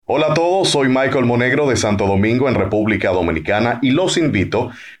Hola a todos, soy Michael Monegro de Santo Domingo en República Dominicana y los invito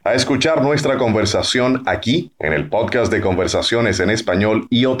a escuchar nuestra conversación aquí en el podcast de Conversaciones en Español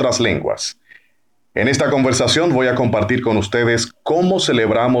y otras lenguas. En esta conversación voy a compartir con ustedes cómo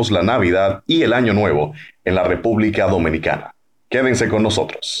celebramos la Navidad y el Año Nuevo en la República Dominicana. Quédense con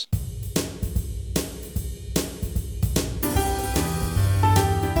nosotros.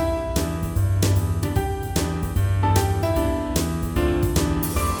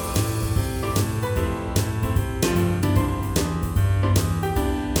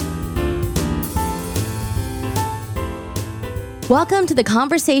 Welcome to the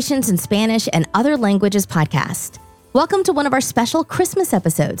Conversations in Spanish and Other Languages podcast. Welcome to one of our special Christmas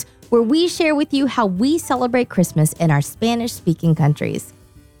episodes where we share with you how we celebrate Christmas in our Spanish-speaking countries.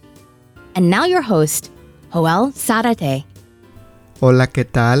 And now your host, Joel Zárate. Hola, ¿qué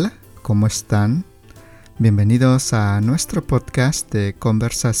tal? ¿Cómo están? Bienvenidos a nuestro podcast de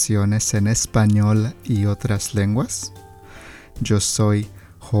Conversaciones en Español y Otras Lenguas. Yo soy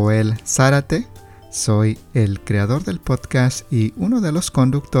Joel Zárate. Soy el creador del podcast y uno de los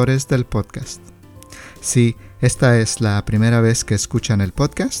conductores del podcast. Si esta es la primera vez que escuchan el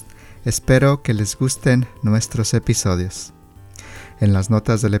podcast, espero que les gusten nuestros episodios. En las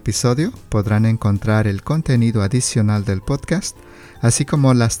notas del episodio podrán encontrar el contenido adicional del podcast, así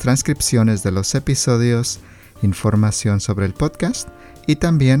como las transcripciones de los episodios, información sobre el podcast y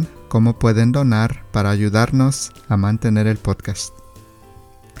también cómo pueden donar para ayudarnos a mantener el podcast.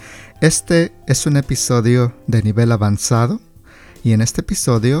 Este es un episodio de nivel avanzado y en este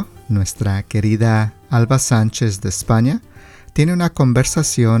episodio nuestra querida Alba Sánchez de España tiene una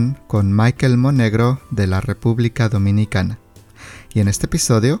conversación con Michael Monegro de la República Dominicana. Y en este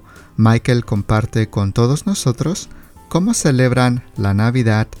episodio Michael comparte con todos nosotros cómo celebran la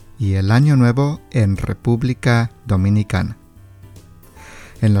Navidad y el Año Nuevo en República Dominicana.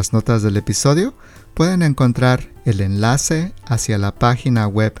 En las notas del episodio pueden encontrar el enlace hacia la página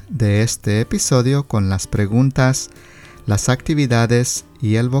web de este episodio con las preguntas, las actividades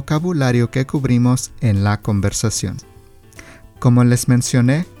y el vocabulario que cubrimos en la conversación. Como les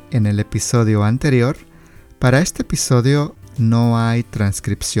mencioné en el episodio anterior, para este episodio no hay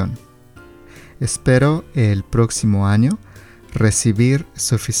transcripción. Espero el próximo año recibir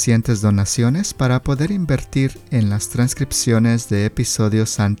suficientes donaciones para poder invertir en las transcripciones de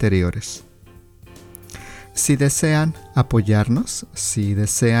episodios anteriores. Si desean apoyarnos, si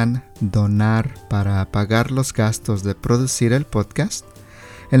desean donar para pagar los gastos de producir el podcast,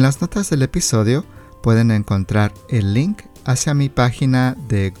 en las notas del episodio pueden encontrar el link hacia mi página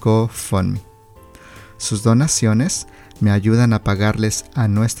de GoFundMe. Sus donaciones me ayudan a pagarles a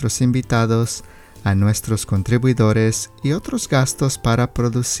nuestros invitados, a nuestros contribuidores y otros gastos para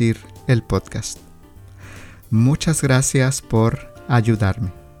producir el podcast. Muchas gracias por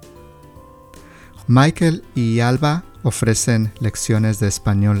ayudarme. Michael y Alba ofrecen lecciones de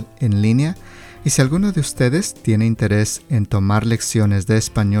español en línea y si alguno de ustedes tiene interés en tomar lecciones de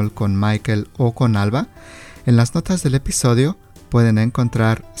español con Michael o con Alba, en las notas del episodio pueden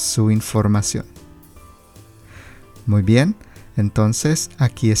encontrar su información. Muy bien, entonces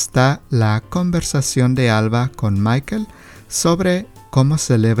aquí está la conversación de Alba con Michael sobre cómo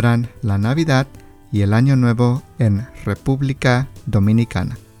celebran la Navidad y el Año Nuevo en República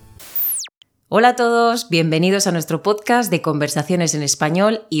Dominicana. Hola a todos, bienvenidos a nuestro podcast de Conversaciones en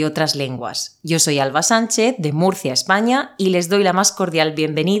Español y Otras Lenguas. Yo soy Alba Sánchez, de Murcia, España, y les doy la más cordial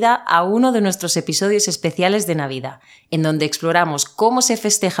bienvenida a uno de nuestros episodios especiales de Navidad, en donde exploramos cómo se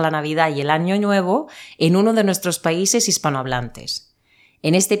festeja la Navidad y el Año Nuevo en uno de nuestros países hispanohablantes.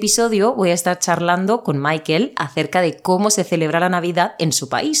 En este episodio voy a estar charlando con Michael acerca de cómo se celebra la Navidad en su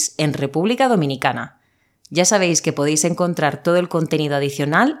país, en República Dominicana. Ya sabéis que podéis encontrar todo el contenido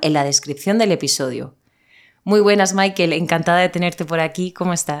adicional en la descripción del episodio. Muy buenas, Michael. Encantada de tenerte por aquí.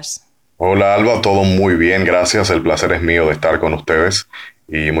 ¿Cómo estás? Hola Alba, todo muy bien, gracias. El placer es mío de estar con ustedes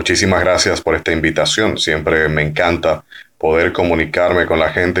y muchísimas gracias por esta invitación. Siempre me encanta poder comunicarme con la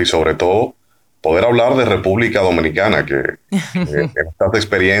gente y sobre todo poder hablar de República Dominicana, que en estas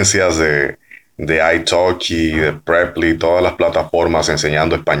experiencias de italki, de Preply, todas las plataformas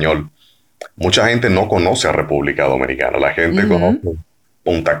enseñando español, mucha gente no conoce a República Dominicana. La gente conoce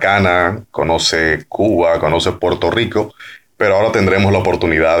Punta Cana, conoce Cuba, conoce Puerto Rico, pero ahora tendremos la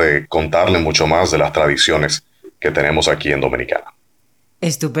oportunidad de contarle mucho más de las tradiciones que tenemos aquí en Dominicana.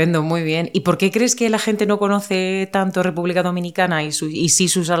 Estupendo, muy bien. ¿Y por qué crees que la gente no conoce tanto República Dominicana y sí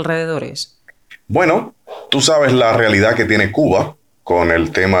sus alrededores? Bueno, tú sabes la realidad que tiene Cuba con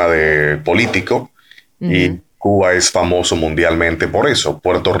el tema de político y Cuba es famoso mundialmente por eso.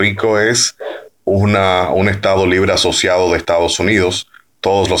 Puerto Rico es un estado libre asociado de Estados Unidos,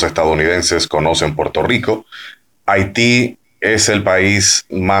 todos los estadounidenses conocen Puerto Rico. Haití es el país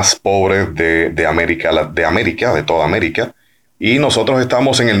más pobre de América, de toda América, y nosotros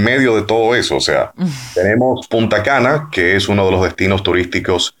estamos en el medio de todo eso. O sea, tenemos Punta Cana, que es uno de los destinos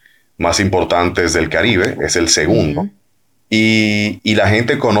turísticos más importantes del Caribe, es el segundo, y la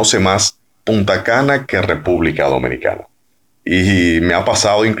gente conoce más Punta Cana que República Dominicana. Y me ha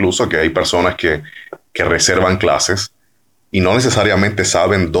pasado incluso que hay personas que reservan clases y no necesariamente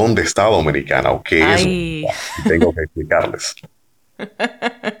saben dónde está Dominicana o qué es. Ay. Y tengo que explicarles.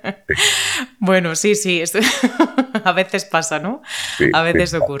 Bueno, sí, esto a veces pasa, ¿no? Sí, A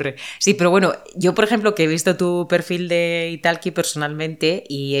veces sí. ocurre. Sí, pero bueno, yo por ejemplo que he visto tu perfil de Italki personalmente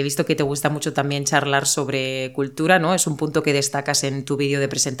y he visto que te gusta mucho también charlar sobre cultura, ¿no? Es un punto que destacas en tu vídeo de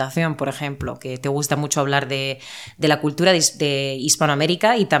presentación, por ejemplo, que te gusta mucho hablar de la cultura de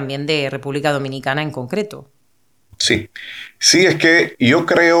Hispanoamérica y también de República Dominicana en concreto. Sí, sí, es que yo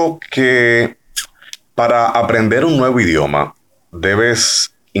creo que para aprender un nuevo idioma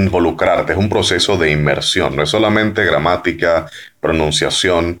debes involucrarte, es un proceso de inmersión, no es solamente gramática,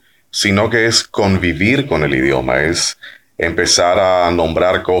 pronunciación, sino que es convivir con el idioma, es empezar a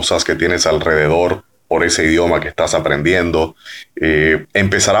nombrar cosas que tienes alrededor por ese idioma que estás aprendiendo,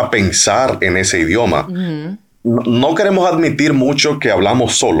 empezar a pensar en ese idioma. No queremos admitir mucho que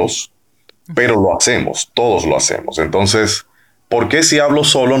hablamos solos, pero lo hacemos, todos lo hacemos. Entonces, ¿por qué si hablo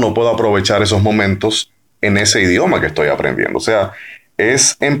solo no puedo aprovechar esos momentos en ese idioma que estoy aprendiendo? O sea,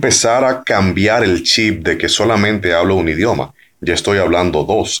 es empezar a cambiar el chip de que solamente hablo un idioma. Ya estoy hablando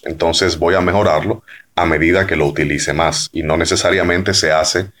dos, entonces voy a mejorarlo a medida que lo utilice más. Y no necesariamente se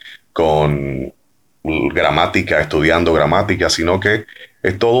hace con gramática, estudiando gramática, sino que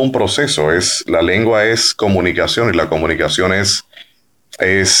es todo un proceso. La lengua es comunicación y la comunicación es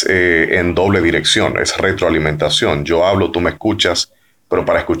en doble dirección, es retroalimentación. Yo hablo, tú me escuchas, pero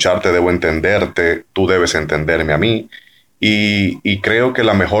para escucharte debo entenderte, tú debes entenderme a mí. Y creo que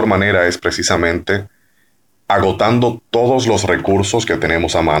la mejor manera es precisamente agotando todos los recursos que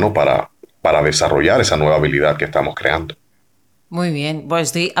tenemos a mano para desarrollar esa nueva habilidad que estamos creando. Muy bien, bueno,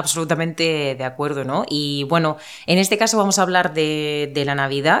 estoy absolutamente de acuerdo, ¿no? Y bueno, en este caso vamos a hablar de la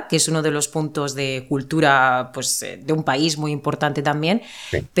Navidad, que es uno de los puntos de cultura, pues, de un país muy importante también,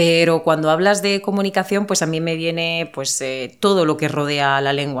 Sí. pero cuando hablas de comunicación, pues a mí me viene, pues, todo lo que rodea a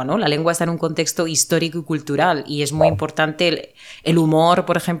la lengua, ¿no? La lengua está en un contexto histórico y cultural y es muy importante el humor,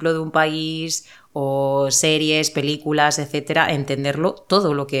 por ejemplo, de un país o series, películas, etcétera, entenderlo,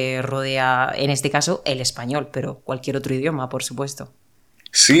 todo lo que rodea, en este caso, el español, pero cualquier otro idioma, por supuesto.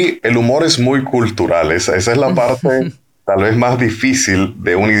 Sí, el humor es muy cultural. Esa es la parte tal vez más difícil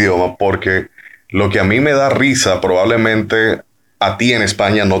de un idioma, porque lo que a mí me da risa probablemente a ti en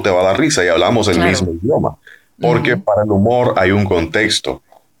España no te va a dar risa y hablamos el Claro. mismo idioma. Porque para el humor hay un contexto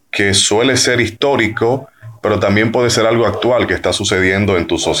que suele ser histórico, pero también puede ser algo actual que está sucediendo en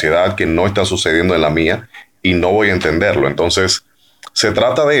tu sociedad, que no está sucediendo en la mía y no voy a entenderlo. Entonces, se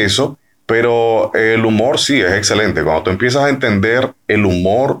trata de eso. Pero el humor sí es excelente. Cuando tú empiezas a entender el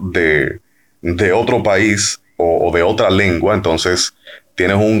humor de otro país o de otra lengua, entonces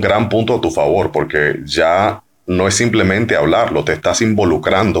tienes un gran punto a tu favor, porque ya no es simplemente hablarlo, te estás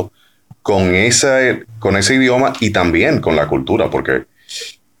involucrando con ese idioma y también con la cultura, porque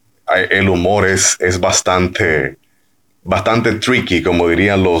el humor es bastante tricky, como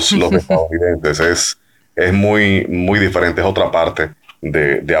dirían los estadounidenses. Es muy, muy diferente, es otra parte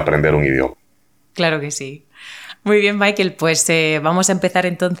de aprender un idioma. Claro que sí. Muy bien, Michael, pues vamos a empezar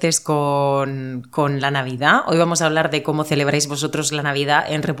entonces con la Navidad. Hoy vamos a hablar de cómo celebráis vosotros la Navidad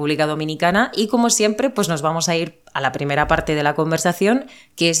en República Dominicana y como siempre, pues nos vamos a ir a la primera parte de la conversación,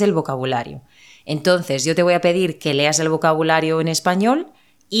 que es el vocabulario. Entonces, yo te voy a pedir que leas el vocabulario en español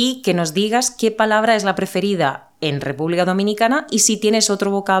y que nos digas qué palabra es la preferida en República Dominicana y si tienes otro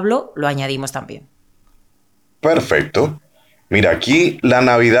vocablo, lo añadimos también. Perfecto. Mira, aquí la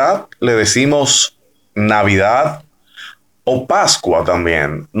Navidad le decimos Navidad o Pascua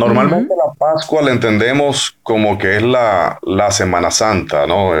también. Normalmente la Pascua la entendemos como que es la Semana Santa,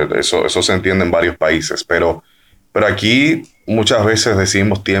 ¿no? Eso se entiende en varios países, pero aquí muchas veces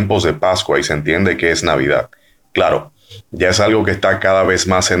decimos tiempos de Pascua y se entiende que es Navidad. Claro, ya es algo que está cada vez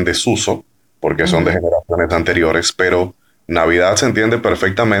más en desuso porque son de generaciones anteriores, pero Navidad se entiende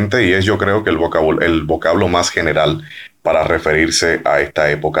perfectamente y es, yo creo, que el vocablo más general para referirse a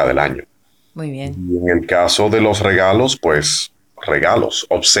esta época del año. Muy bien. Y en el caso de los regalos, pues regalos,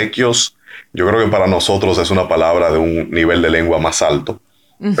 obsequios, yo creo que para nosotros es una palabra de un nivel de lengua más alto,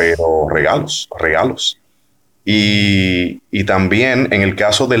 pero regalos. Y también en el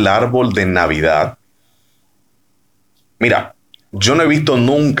caso del árbol de Navidad, mira, yo no he visto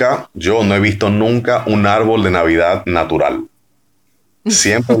nunca un árbol de Navidad natural.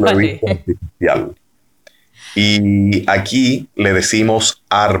 Siempre lo he Vale. visto artificial. Y aquí le decimos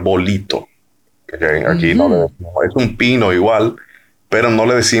arbolito. ¿Ok? Aquí no le decimos, es un pino igual, pero no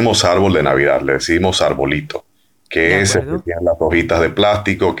le decimos árbol de Navidad, le decimos arbolito, que De es el que acuerdo. tiene las hojitas de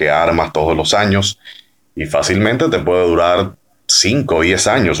plástico que armas todos los años y fácilmente te puede durar 5 o 10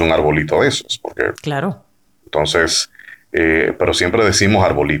 años un arbolito de esos, porque Claro. entonces, pero siempre decimos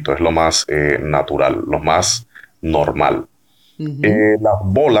arbolito, es lo más natural, lo más normal. Las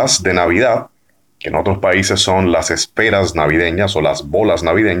bolas de Navidad, que en otros países son las esferas navideñas o las bolas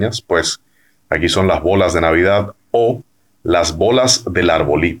navideñas, pues aquí son las bolas de Navidad o las bolas del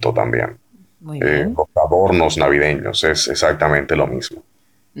arbolito también. Muy bien. Los adornos navideños, es exactamente lo mismo.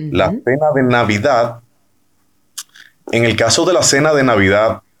 La Ujú. cena de Navidad, en el caso de la cena de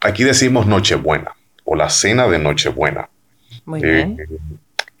Navidad, aquí decimos Nochebuena o la cena de Nochebuena. Muy Eh, bien.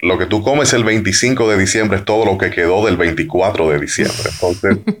 lo que tú comes el 25 de diciembre es todo lo que quedó del 24 de diciembre.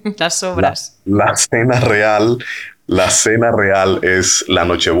 Entonces, Las sobras. la cena real es la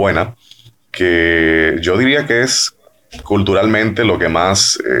Nochebuena, que yo diría que es culturalmente lo que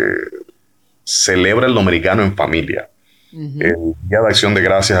más celebra el dominicano en familia. El Día de Acción de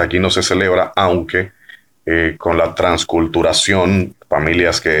Gracias aquí no se celebra, aunque con la transculturación,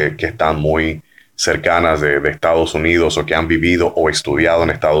 familias que están muy cercanas de Estados Unidos o que han vivido o estudiado en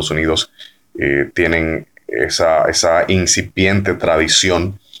Estados Unidos, tienen esa incipiente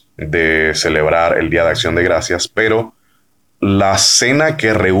tradición de celebrar el Día de Acción de Gracias, pero la cena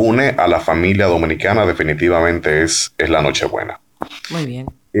que reúne a la familia dominicana definitivamente es la Nochebuena. Muy bien.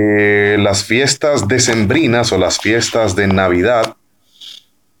 Las fiestas decembrinas o las fiestas de Navidad.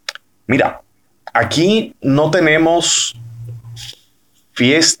 Mira, aquí no tenemos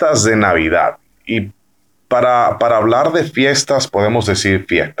fiestas de Navidad. Y para hablar de fiestas podemos decir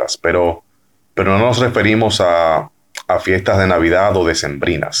fiestas, pero no nos referimos a fiestas de Navidad o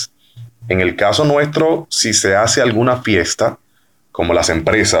decembrinas. En el caso nuestro, si se hace alguna fiesta, como las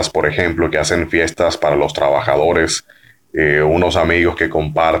empresas, por ejemplo, que hacen fiestas para los trabajadores, unos amigos que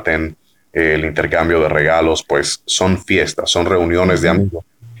comparten el intercambio de regalos, pues son fiestas, son reuniones de amigos,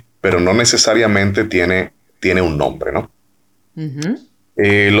 pero no necesariamente tiene un nombre, ¿no? Ujú.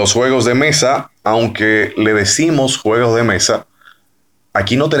 Los juegos de mesa, aunque le decimos juegos de mesa,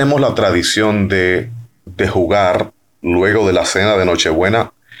 aquí no tenemos la tradición de jugar luego de la cena de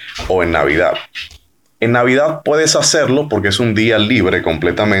Nochebuena o en Navidad. En Navidad puedes hacerlo porque es un día libre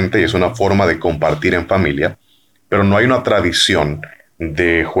completamente y es una forma de compartir en familia, pero no hay una tradición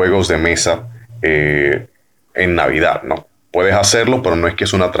de juegos de mesa en Navidad, ¿no? Puedes hacerlo, pero no es que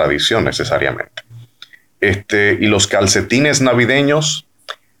es una tradición necesariamente. Y los calcetines navideños,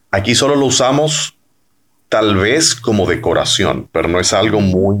 aquí solo lo usamos tal vez como decoración, pero no es algo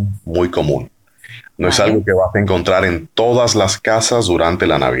muy, muy común. No es Vale. algo que vas a encontrar en todas las casas durante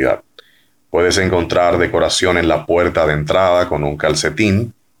la Navidad. Puedes encontrar decoración en la puerta de entrada con un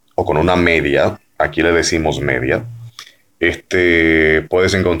calcetín o con una media. Aquí le decimos media.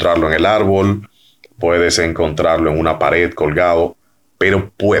 Puedes encontrarlo en el árbol, puedes encontrarlo en una pared colgado,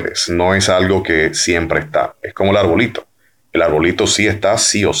 pero puedes. No es algo que siempre está. Es como el arbolito. El arbolito sí está,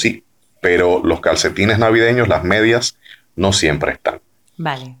 sí o sí, pero los calcetines navideños, las medias, no siempre están.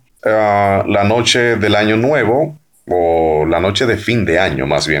 Vale. La noche del Año Nuevo, o la noche de fin de año,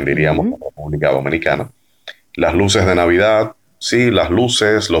 más bien diríamos, en la República Dominicana. Las luces de Navidad, sí, las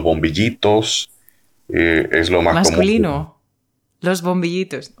luces, los bombillitos, es lo más común. Masculino. Los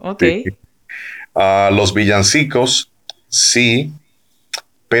bombillitos. Ok. Sí. Los villancicos, sí,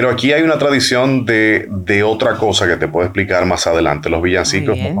 pero aquí hay una tradición de otra cosa que te puedo explicar más adelante. Los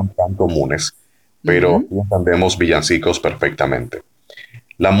villancicos no bien. son tan comunes, pero Ujú. sí entendemos villancicos perfectamente.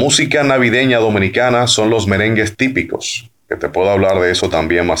 La música navideña dominicana son los merengues típicos, que te puedo hablar de eso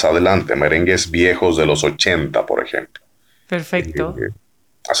también más adelante. Merengues viejos de los 80, por ejemplo. Perfecto.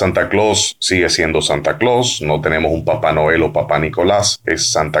 A Santa Claus sigue siendo Santa Claus, no tenemos un Papá Noel o Papá Nicolás,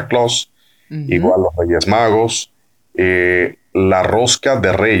 es Santa Claus. Igual los Reyes Magos, la rosca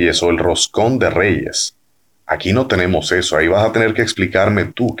de Reyes o el roscón de Reyes. Aquí no tenemos eso, ahí vas a tener que explicarme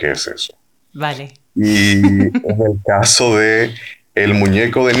tú qué es eso. Vale. Y en el caso de el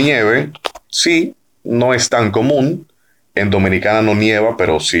muñeco de nieve, sí, no es tan común. En Dominicana no nieva,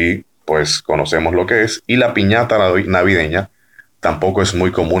 pero sí, pues conocemos lo que es. Y la piñata navideña tampoco es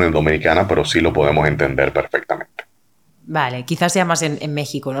muy común en Dominicana, pero sí lo podemos entender perfectamente. Vale. Quizás sea más en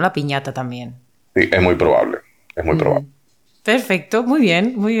México, ¿no? La piñata también. Sí, es muy probable, es muy probable. Perfecto, muy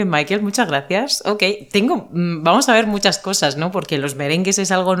bien, Michael, muchas gracias. Ok, vamos a ver muchas cosas, ¿no? Porque los merengues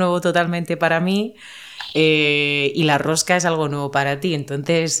es algo nuevo totalmente para mí y la rosca es algo nuevo para ti,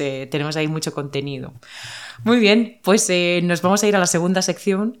 entonces tenemos ahí mucho contenido. Muy bien, pues nos vamos a ir a la segunda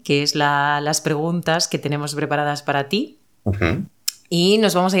sección, que es las preguntas que tenemos preparadas para ti. Ujú. Y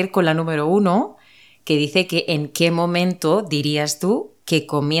nos vamos a ir con la número 1, que dice que ¿en qué momento dirías tú que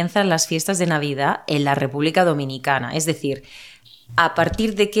comienzan las fiestas de Navidad en la República Dominicana? Es decir, ¿a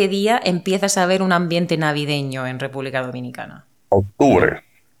partir de qué día empiezas a ver un ambiente navideño en República Dominicana? Octubre.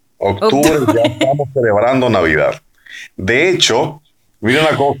 Octubre Octubre. ya estamos celebrando Navidad. De hecho, mira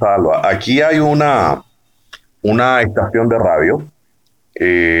una cosa, Alba. Aquí hay una estación de radio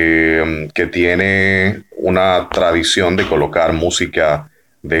que tiene una tradición de colocar música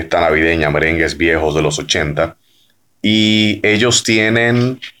de esta navideña, merengues viejos de los 80. Y ellos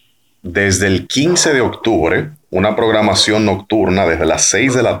tienen desde el 15 de octubre una programación nocturna desde las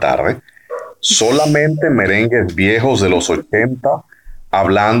 6 de la tarde, solamente merengues viejos de los 80,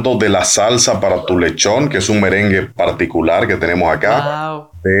 hablando de la salsa para tu lechón, que es un merengue particular que tenemos acá, Wow.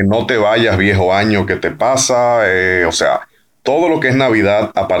 de no te vayas viejo año, ¿qué te pasa? O sea, todo lo que es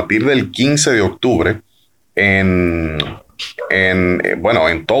Navidad a partir del 15 de octubre en, bueno,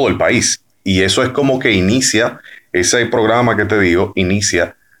 en todo el país. Y eso es como que inicia, ese programa que te digo,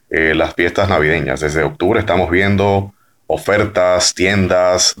 inicia las fiestas navideñas. Desde octubre estamos viendo ofertas,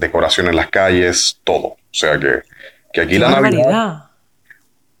 tiendas, decoración en las calles, todo. O sea que aquí ¡Qué la Navidad, barbaridad!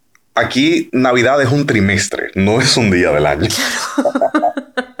 aquí Navidad es un trimestre, no es un día del año.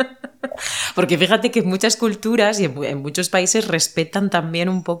 Porque fíjate que en muchas culturas y en muchos países respetan también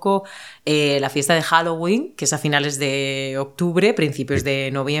un poco la fiesta de Halloween, que es a finales de octubre, principios de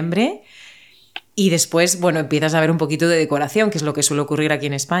noviembre. Y después, bueno, empiezas a ver un poquito de decoración, que es lo que suele ocurrir aquí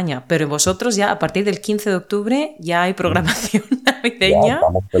en España. Pero vosotros ya a partir del 15 de octubre ya hay programación Ya navideña,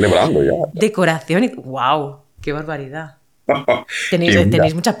 estamos celebrando ya. decoración y... ¡Wow! ¡Qué barbaridad! Y mira,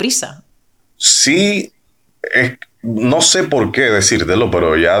 Tenéis mucha prisa. sí, no sé por qué decírtelo,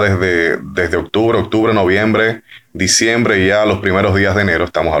 pero ya desde octubre, noviembre, diciembre y ya los primeros días de enero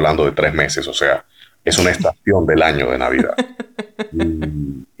estamos hablando de 3 meses. O sea, es una estación del año de Navidad.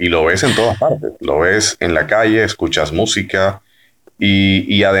 Y lo ves en todas partes. Lo ves en la calle, escuchas música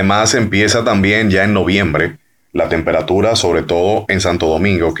y además empieza también ya en noviembre la temperatura, sobre todo en Santo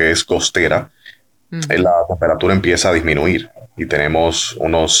Domingo, que es costera, la temperatura empieza a disminuir y tenemos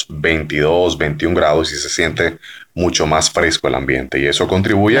unos 22, 21 grados y se siente mucho más fresco el ambiente y eso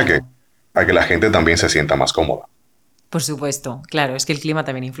contribuye Claro. a que la gente también se sienta más cómoda. Por supuesto, claro, es que el clima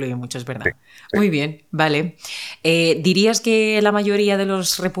también influye mucho, es Sí, verdad. sí. Muy bien, vale. ¿Dirías que la mayoría de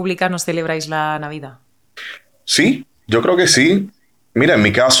los republicanos celebráis la Navidad? Sí, yo creo que sí. Mira, en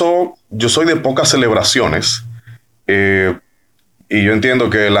mi caso, yo soy de pocas celebraciones eh, y yo entiendo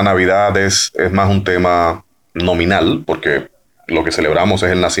que la Navidad es más un tema nominal porque lo que celebramos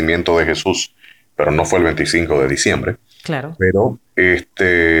es el nacimiento de Jesús, pero no fue el 25 de diciembre. Claro. Pero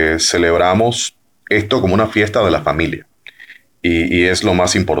celebramos esto como una fiesta de la familia y es lo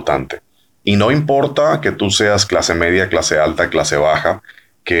más importante. Y no importa que tú seas clase media, clase alta, clase baja,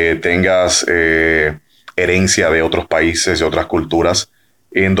 que tengas herencia de otros países, de otras culturas.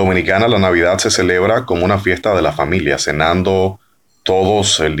 En Dominicana la Navidad se celebra como una fiesta de la familia, cenando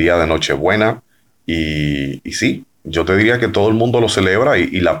todos el día de Nochebuena y sí, yo te diría que todo el mundo lo celebra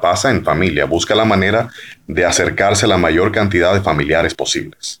y la pasa en familia, busca la manera de acercarse a la mayor cantidad de familiares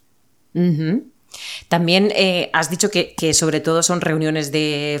posibles. Ujú. También has dicho que sobre todo son reuniones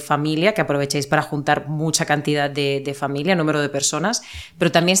de familia, que aprovecháis para juntar mucha cantidad de familia, número de personas,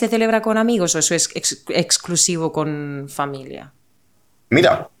 pero también se celebra con amigos o eso es exclusivo con familia.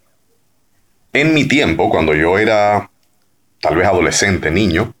 Mira, en mi tiempo, cuando yo era tal vez adolescente,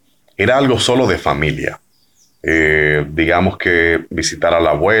 niño, era algo solo de familia. Digamos que visitar a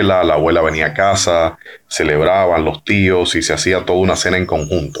la abuela venía a casa, celebraban los tíos y se hacía toda una cena en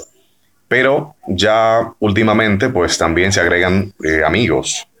conjunto. Pero ya últimamente pues también se agregan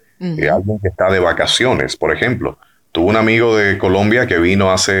amigos, alguien que está de vacaciones, por ejemplo. Tuve un amigo de Colombia que vino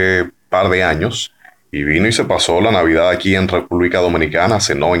hace par de años y vino y se pasó la Navidad aquí en República Dominicana,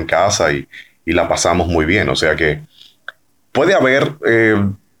 cenó en casa y la pasamos muy bien. O sea que puede haber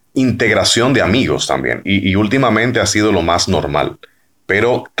integración de amigos también y últimamente ha sido lo más normal,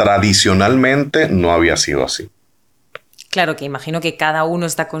 pero tradicionalmente no había sido así. Claro, que imagino que cada uno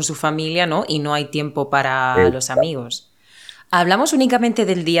está con su familia, ¿no? Y no hay tiempo para Eh, los amigos. ¿Hablamos únicamente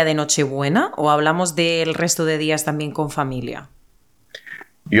del día de Nochebuena o hablamos del resto de días también con familia?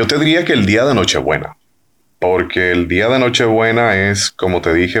 yo te diría que el día de Nochebuena, porque el día de Nochebuena es, como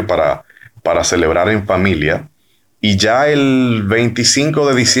te dije, para celebrar en familia Y ya el 25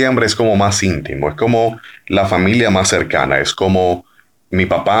 de diciembre es como más íntimo, es como la familia más cercana, es como mi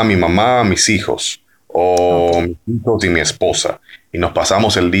papá, mi mamá, mis hijos, Ok. o mis hijos y mi esposa. Y nos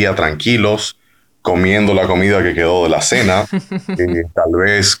pasamos el día tranquilos, comiendo la comida que quedó de la cena, tal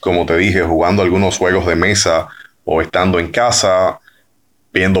vez, como te dije, jugando algunos juegos de mesa o estando en casa,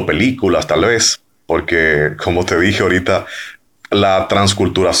 viendo películas tal vez, porque como te dije ahorita, la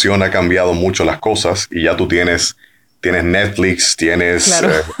transculturación ha cambiado mucho las cosas y ya tú tienes Netflix, tienes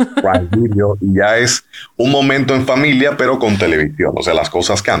Claro. Prime Video y ya es un momento en familia, pero con televisión. O sea, las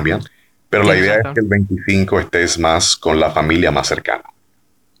cosas cambian, pero la Tienes idea es que razón. el 25 estés más con la familia más cercana.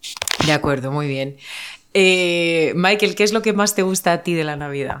 De acuerdo, muy bien. Michael, ¿qué es lo que más te gusta a ti de la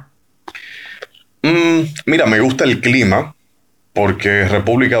Navidad? Mira, me gusta el clima porque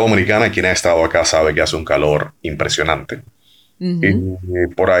República Dominicana, quien ha estado acá sabe que hace un calor impresionante. Y Ujú.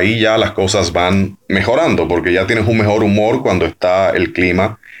 por ahí ya las cosas van mejorando porque ya tienes un mejor humor cuando está el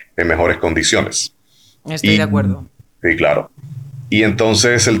clima en mejores condiciones. Estoy de Y acuerdo. sí, claro. Y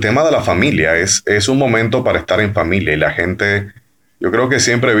entonces el tema de la familia es un momento para estar en familia y la gente, yo creo que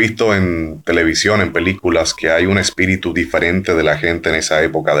siempre he visto en televisión, en películas, que hay un espíritu diferente de la gente en esa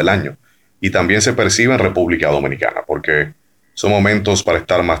época del año. Y también se percibe en República Dominicana, porque son momentos para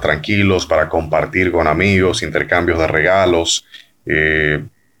estar más tranquilos, para compartir con amigos, intercambios de regalos. eh,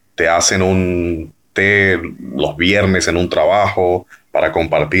 Te hacen un té los viernes en un trabajo para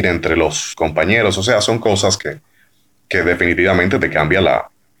compartir entre los compañeros. O sea, son cosas que definitivamente te cambia la,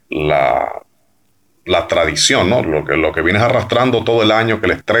 la tradición, ¿no? Lo que vienes arrastrando todo el año, que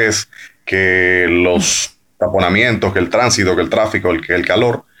el estrés, que los taponamientos, que el tránsito, que el tráfico, que el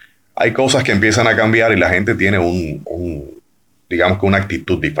calor, hay cosas que empiezan a cambiar y la gente tiene digamos que una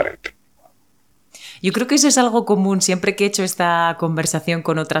actitud diferente. Yo creo que eso es algo común. Siempre que he hecho esta conversación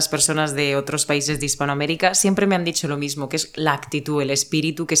con otras personas de otros países de Hispanoamérica, siempre me han dicho lo mismo, que es la actitud, el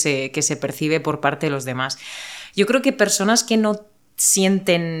espíritu que se percibe por parte de los demás. Yo creo que personas que no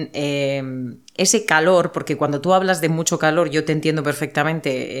sienten ese calor, porque cuando tú hablas de mucho calor, yo te entiendo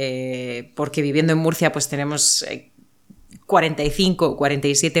perfectamente, porque viviendo en Murcia pues tenemos 45 o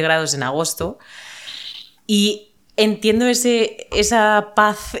 47 grados en agosto, y entiendo esa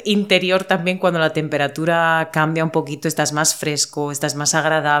paz interior también cuando la temperatura cambia un poquito, estás más fresco, estás más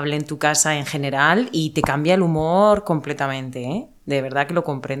agradable en tu casa en general y te cambia el humor completamente, ¿eh? De verdad que lo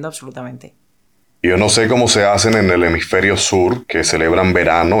comprendo absolutamente. Yo no sé cómo se hacen en el hemisferio sur, que celebran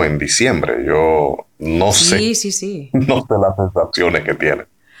verano en diciembre. Yo no sé, Sí, sí, sí. no sé las sensaciones que tienen.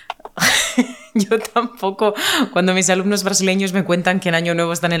 Yo tampoco. Cuando mis alumnos brasileños me cuentan que en Año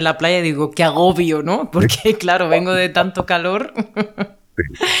Nuevo están en la playa, digo, qué agobio, ¿no? Porque, claro, vengo de tanto calor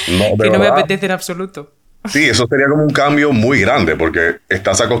No, de que no me verdad. apetece en absoluto. Sí, eso sería como un cambio muy grande porque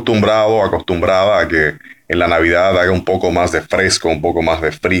estás acostumbrado, acostumbrada a que en la Navidad haga un poco más de fresco, un poco más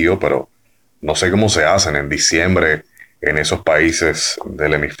de frío, pero no sé cómo se hacen en diciembre en esos países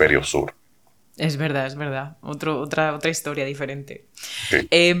del hemisferio sur. Es verdad, es verdad. Otra historia diferente. Sí.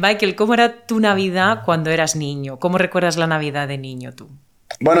 Michael, ¿cómo era tu Navidad cuando eras niño? ¿Cómo recuerdas la Navidad de niño tú?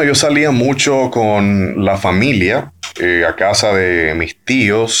 Bueno, yo salía mucho con la familia a casa de mis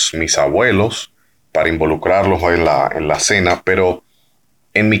tíos, mis abuelos, para involucrarlos en la cena, pero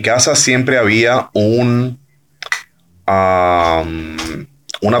en mi casa siempre había am,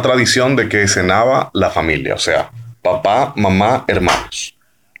 una tradición de que cenaba la familia, o sea, papá, mamá, hermanos.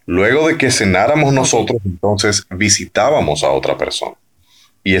 Luego de que cenáramos Ok. nosotros, entonces visitábamos a otra persona.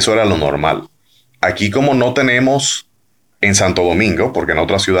 Y eso era lo normal. Aquí como no tenemos en Santo Domingo, porque en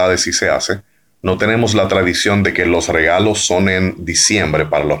otras ciudades sí se hace, no tenemos la tradición de que los regalos son en diciembre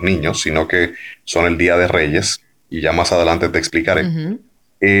para los niños, sino que son el Día de Reyes, y ya más adelante te explicaré. Ujú.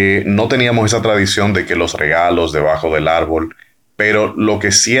 No teníamos esa tradición de que los regalos debajo del árbol, pero lo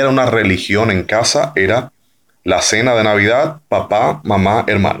que sí era una religión en casa era la cena de Navidad, papá, mamá,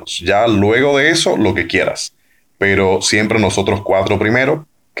 hermanos. Ya luego de eso, lo que quieras. Pero siempre nosotros cuatro primero,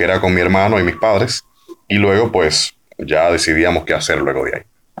 que era con mi hermano y mis padres, y luego pues ya decidíamos qué hacer luego de ahí.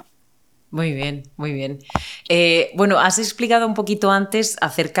 Muy bien, muy bien. Bueno, has explicado un poquito antes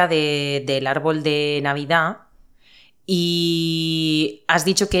acerca del árbol de Navidad y has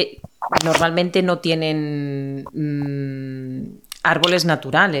dicho que normalmente no tienen árboles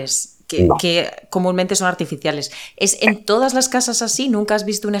naturales, No, que comúnmente son artificiales. ¿Es en todas las casas así? ¿Nunca has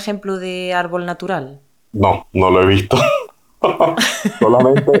visto un ejemplo de árbol natural? no lo he visto.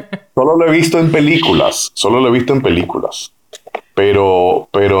 Solamente, solo lo he visto en películas, solo lo he visto en películas. Pero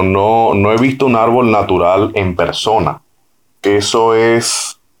no he visto un árbol natural en persona. Eso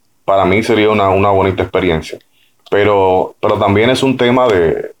es, para mí sería una bonita experiencia. Pero también es un tema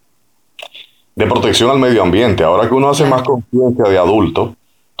de protección al medio ambiente. Ahora que uno hace más Claro. conciencia de adulto,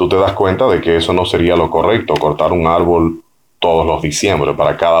 tú te das cuenta de que eso no sería lo correcto, cortar un árbol todos los diciembre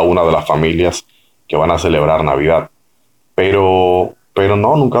para cada una de las familias que van a celebrar Navidad. Pero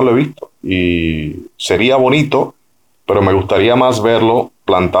no, nunca lo he visto. Y sería bonito, pero me gustaría más verlo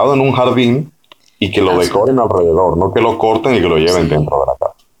plantado en un jardín y que lo decoren Absolutamente. alrededor, no que lo corten y que lo lleven Sí. dentro de la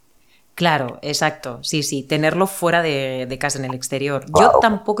casa. Claro, exacto. Sí, sí, tenerlo fuera de casa en el exterior. Yo Claro.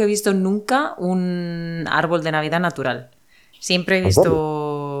 tampoco he visto nunca un árbol de Navidad natural. Siempre he ¿En serio?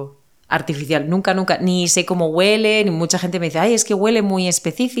 visto artificial. Nunca, nunca. Ni sé cómo huele, ni mucha gente me dice, ay, es que huele muy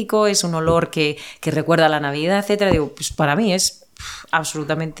específico, es un olor que recuerda a la Navidad, etcétera. Digo, pues para mí es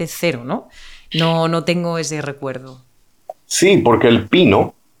absolutamente cero, ¿no? No, no tengo ese recuerdo. Sí, porque el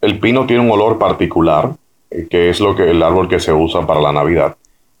pino tiene un olor particular, que es lo que el árbol que se usa para la Navidad.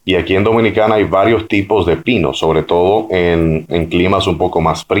 Y aquí en Dominicana hay varios tipos de pinos, sobre todo en climas un poco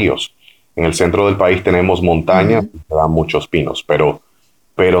más fríos. En el centro del país tenemos montañas Ujú. y se dan muchos pinos, pero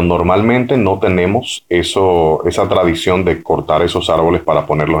normalmente no tenemos esa tradición de cortar esos árboles para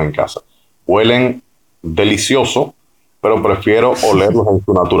ponerlos en casa. Huelen delicioso, pero prefiero olerlos en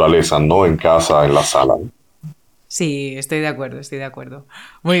su naturaleza, no en casa, en la sala. Sí, estoy de acuerdo, estoy de acuerdo.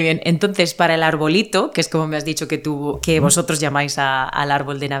 Muy bien, entonces para el arbolito, que es como me has dicho que vosotros llamáis al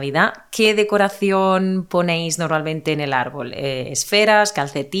árbol de Navidad, ¿qué decoración ponéis normalmente en el árbol? ¿Esferas,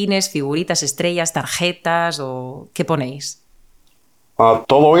 calcetines, figuritas, estrellas, tarjetas o qué ponéis?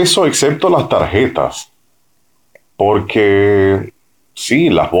 Todo eso excepto las tarjetas, porque sí,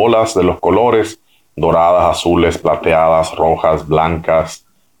 las bolas de los colores, doradas, azules, plateadas, rojas, blancas,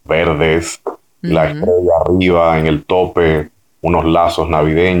 verdes, la Ujú. estrella arriba en el tope, unos lazos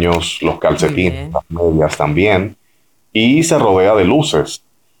navideños, los Muy calcetines, bien. las medias también, y se rodea de luces.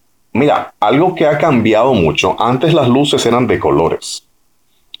 Mira, algo que ha cambiado mucho, antes las luces eran de colores,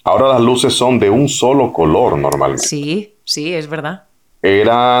 ahora las luces son de un solo color normalmente. Sí, sí, es verdad.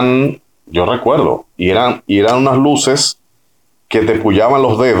 Yo recuerdo, y eran unas luces que te pullaban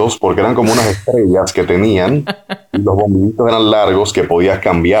los dedos porque eran como unas estrellas que tenían y los bombillitos eran largos que podías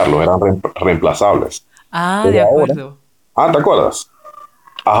cambiarlos, eran reemplazables. Ah, de Pero ahora, acuerdo. ¿te acuerdas?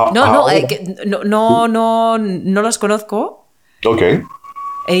 No, no, Ahora, no, no, no, no los conozco. ok,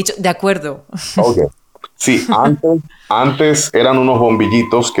 He dicho, de acuerdo. ok. Sí, antes eran unos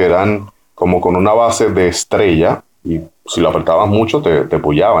bombillitos que eran como con una base de estrella y si lo apretabas mucho te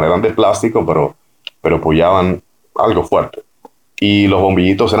pullaban, eran de plástico pero pullaban algo fuerte. Y los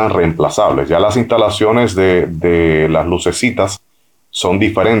bombillitos eran reemplazables. Ya las instalaciones de las lucecitas son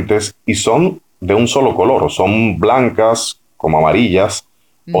diferentes y son de un solo color, o son blancas como amarillas,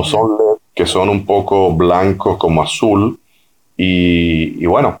 o Ujú. son LED que son un poco blancos como azul. Y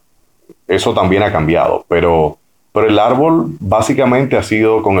bueno, eso también ha cambiado, pero el árbol básicamente ha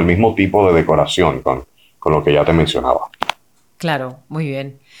sido con el mismo tipo de decoración, con lo que ya te mencionaba. Claro, muy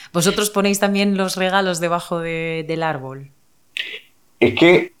bien. ¿Vosotros ponéis también los regalos debajo del árbol? Es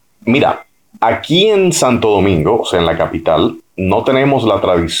que, mira, aquí en Santo Domingo, o sea, en la capital, no tenemos la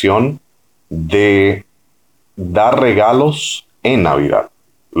tradición de dar regalos en Navidad.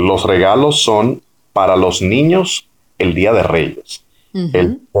 Los regalos son para los niños el Día de Reyes,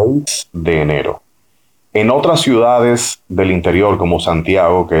 el Ujú. 6 de enero. En otras ciudades del interior, como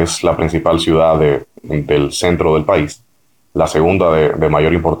Santiago, que es la principal ciudad del centro del país, la segunda de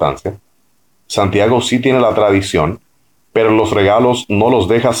mayor importancia, Santiago sí tiene la tradición, pero los regalos no los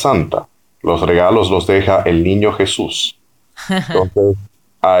deja Santa, los regalos los deja el niño Jesús. Entonces,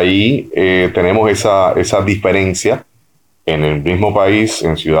 ahí tenemos esa diferencia en el mismo país,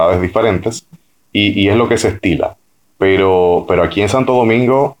 en ciudades diferentes, y es lo que se estila. Pero aquí en Santo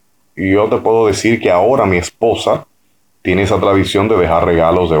Domingo, yo te puedo decir que ahora mi esposa tiene esa tradición de dejar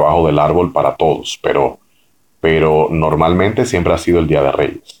regalos debajo del árbol para todos, pero normalmente siempre ha sido el Día de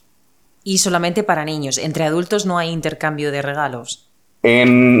Reyes. Y solamente para niños. Entre adultos no hay intercambio de regalos.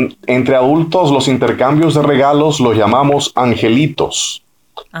 Entre adultos, los intercambios de regalos los llamamos angelitos,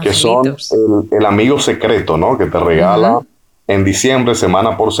 que son Angelitos. el amigo secreto, ¿no? Que te regala Ujú. en diciembre,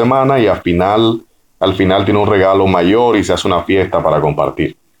 semana por semana, y al final tiene un regalo mayor y se hace una fiesta para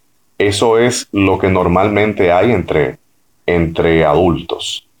compartir. Eso es lo que normalmente hay entre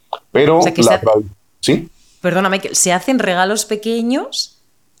adultos. O Pero sea que ¿sí? perdóname, que se hacen regalos pequeños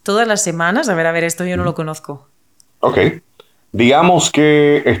todas las semanas. A ver, esto yo no lo conozco. Ok. Digamos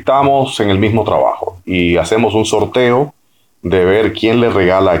que estamos en el mismo trabajo y hacemos un sorteo de ver quién le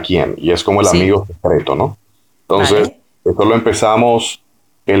regala a quién. Y es como el Sí, amigo secreto, ¿no? Entonces, vale. esto lo empezamos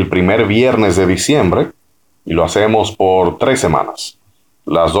el primer viernes de diciembre y lo hacemos por 3 semanas.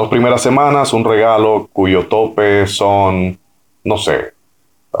 Las 2 primeras semanas, un regalo cuyo tope son, no sé,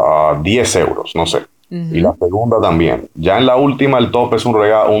 10 euros, no sé. Y la Ujú. segunda también. Ya en la última el tope es el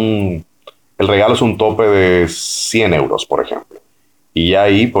regalo es un tope de 100 euros, por ejemplo. Y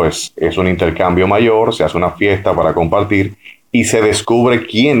ahí pues es un intercambio mayor, se hace una fiesta para compartir y se descubre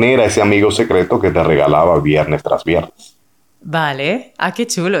quién era ese amigo secreto que te regalaba viernes tras viernes. Vale. Ah, qué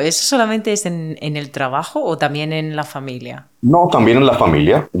chulo. ¿Eso solamente es en el trabajo o también en la familia? No, también en la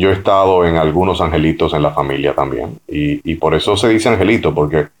familia. Yo he estado en algunos angelitos en la familia también. Y por eso se dice angelito,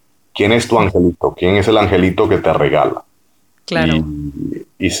 porque ¿quién es tu angelito? ¿Quién es el angelito que te regala? Y, Claro.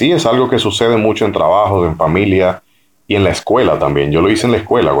 y sí, es algo que sucede mucho en trabajos, en familia y en la escuela también. Yo lo hice en la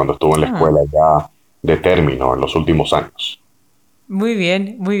escuela cuando estuve en la Ah, escuela ya de término en los últimos años. muy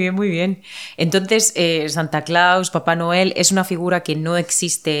bien, muy bien, muy bien. Entonces, Santa Claus, Papá Noel, es una figura que no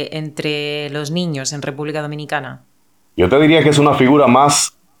existe entre los niños en República Dominicana. Yo te diría que es una figura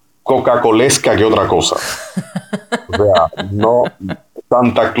más coca-colesca que otra cosa. O sea, no,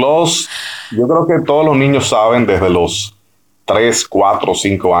 Santa Claus, yo creo que todos los niños saben desde los 3, 4,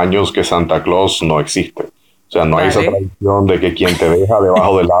 5 años que Santa Claus no existe. O sea, no hay esa Vale. tradición de que quien te deja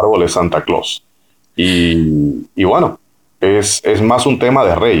debajo del árbol es Santa Claus. Y bueno, es más un tema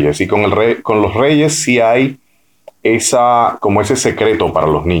de reyes. Y con los reyes sí hay como ese secreto para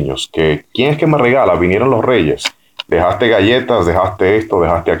los niños, que ¿quién es que me regala? Vinieron los reyes. Dejaste galletas, dejaste esto,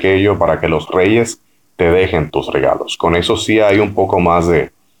 dejaste aquello para que los reyes te dejen tus regalos. Con eso sí hay un poco más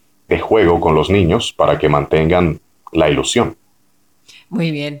de juego con los niños para que mantengan la ilusión.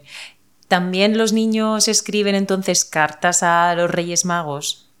 Muy bien. ¿También los niños escriben entonces cartas a los Reyes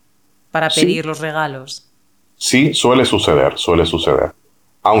Magos para Sí, pedir los regalos? sí, suele suceder, suele suceder.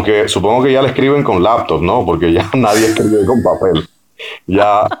 Aunque supongo que ya le escriben con laptop, ¿no? Porque ya nadie escribe con papel.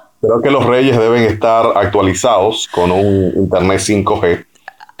 Ya creo que los reyes deben estar actualizados con un internet 5G, porque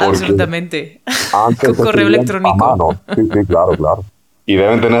Absolutamente. antes Con se correo escribían a electrónico. mano. Sí, sí, claro, claro. Y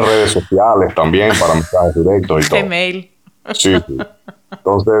deben tener redes sociales también para mensajes directos y todo. Gmail. Sí, sí.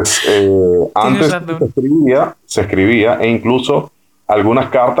 Entonces, Tienes antes razón. se escribía e incluso algunas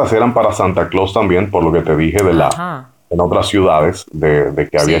cartas eran para Santa Claus también, por lo que te dije Ajá. en otras ciudades de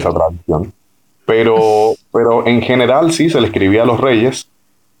que había esa Sí. tradición. Pero en general sí se le escribía a los reyes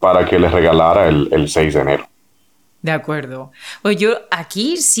para que les regalara el 6 de enero. De acuerdo. Pues yo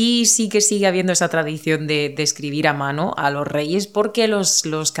aquí sí que sigue habiendo esa tradición de escribir a mano a los reyes porque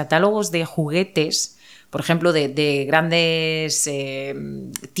los catálogos de juguetes, por ejemplo, de grandes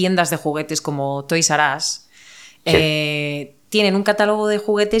tiendas de juguetes como Toys R Us, Sí, tienen un catálogo de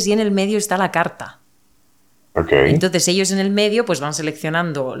juguetes y en el medio está la carta. ok. Entonces ellos en el medio pues van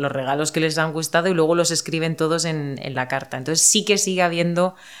seleccionando los regalos que les han gustado y luego los escriben todos en la carta. Entonces sí que sigue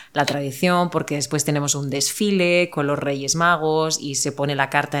habiendo la tradición porque después tenemos un desfile con los Reyes Magos y se pone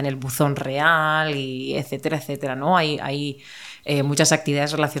la carta en el buzón real y etcétera, etcétera, ¿no? Hay muchas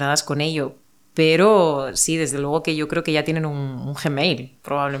actividades relacionadas con ello. Pero sí, desde luego que yo creo que ya tienen un Gmail,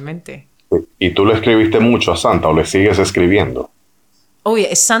 probablemente. ¿Y tú le escribiste mucho a Santa o le sigues escribiendo?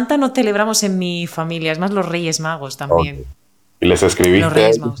 Oye, Santa no celebramos en mi familia, es más los Reyes Magos Ok. también. ¿Y les Los escribiste a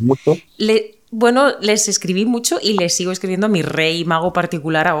Reyes ellos Magos. mucho? Bueno, les escribí mucho y les sigo escribiendo a mi rey mago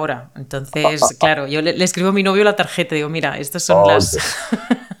particular ahora. Entonces, claro, yo le escribo a mi novio la tarjeta y digo, mira, estas son Ok,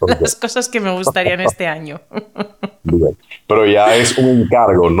 ok, las cosas que me gustarían este año. bien. Pero ya es un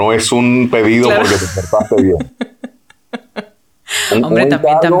encargo, no es un pedido Claro. porque te portaste bien. Un Hombre,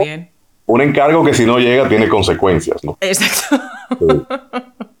 también, encargo, también. un encargo que si no llega tiene consecuencias, ¿no? Exacto.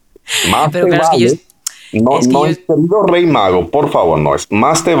 Sí. Más Pero te claro, vale, no, es que no yo, es querido Rey Mago, por favor, no es.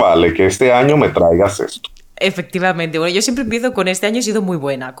 Más te vale que este año me traigas esto. efectivamente, bueno, yo siempre empiezo con este año he sido muy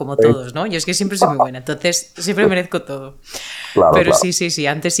buena, como todos, ¿no? Yo es que siempre soy muy buena, entonces siempre merezco todo. Claro, Pero claro. sí,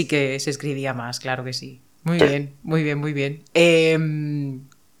 antes sí que se escribía más, claro que sí. Muy Sí. bien, muy bien, muy bien.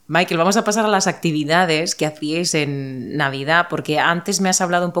 Michael, vamos a pasar a las actividades que hacíais en Navidad, porque antes me has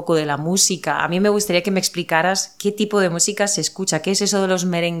hablado un poco de la música. A mí me gustaría que me explicaras qué tipo de música se escucha, qué es eso de los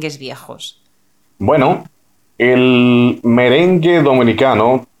merengues viejos. Bueno, el merengue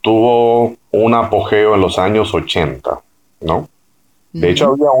dominicano tuvo un apogeo en los años 80, ¿no? De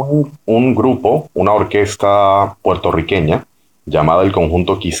hecho, Ujú. había un grupo, una orquesta puertorriqueña llamada el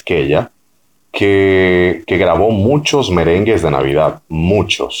Conjunto Quisqueya, que grabó muchos merengues de Navidad,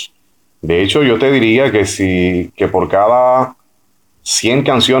 muchos. De hecho, yo te diría que por cada 100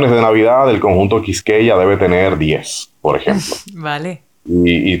 canciones de Navidad, el Conjunto Quisqueya debe tener 10, por ejemplo. Vale.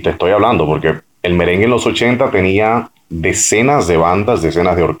 Y te estoy hablando porque el merengue en los 80 tenía decenas de bandas,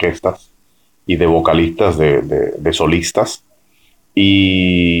 decenas de orquestas y de vocalistas, de solistas.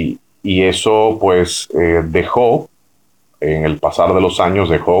 Y eso pues dejó, en el pasar de los años,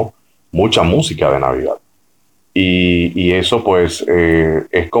 dejó mucha música de Navidad. y eso pues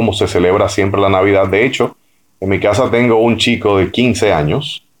es como se celebra siempre la Navidad. De hecho, en mi casa tengo un chico de 15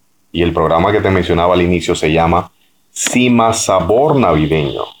 años y el programa que te mencionaba al inicio se llama Cima Sabor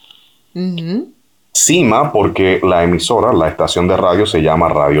Navideño. Ujú. Cima porque la emisora, la estación de radio se llama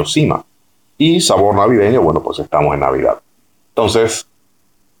Radio Cima. Y Sabor Navideño, bueno, pues estamos en Navidad. Entonces,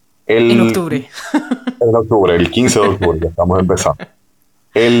 En el, octubre. en octubre, el 15 de octubre, ya estamos empezando.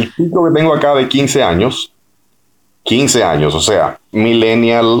 El chico que tengo acá de 15 años, o sea,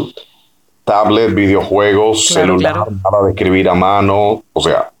 millennial, tablet, videojuegos, Claro, celular, claro. nada de escribir a mano, o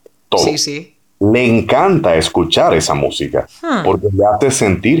sea, todo. Sí, sí. Le encanta escuchar esa música Hmm. porque le hace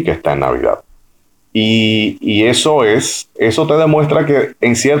sentir que está en Navidad. Y eso te demuestra que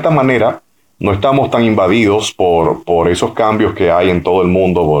en cierta manera no estamos tan invadidos por esos cambios que hay en todo el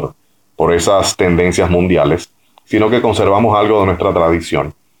mundo, por esas tendencias mundiales, sino que conservamos algo de nuestra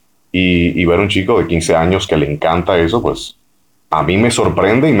tradición. Y ver un chico de 15 años que le encanta eso, pues a mí me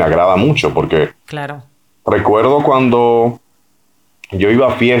sorprende y me agrada mucho, porque Claro. recuerdo cuando yo iba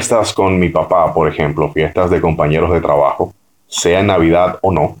a fiestas con mi papá, por ejemplo, fiestas de compañeros de trabajo, sea en Navidad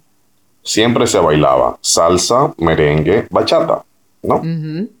o no, siempre se bailaba salsa, merengue, bachata, ¿no?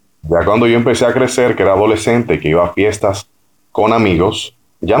 Ujú. Ya cuando yo empecé a crecer, que era adolescente, que iba a fiestas con amigos,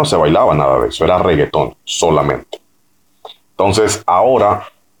 ya no se bailaba nada de eso, era reggaetón solamente. Entonces, ahora,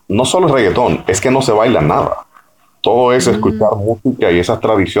 no solo es reggaetón, es que no se baila nada. Todo es escuchar música y esas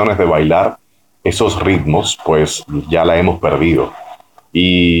tradiciones de bailar, esos ritmos, pues ya la hemos perdido.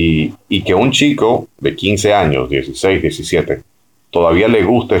 Y que un chico de 15 años, 16, 17, todavía le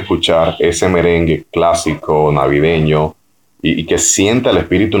gusta escuchar ese merengue clásico navideño y que sienta el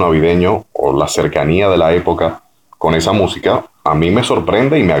espíritu navideño o la cercanía de la época con esa música, a mí me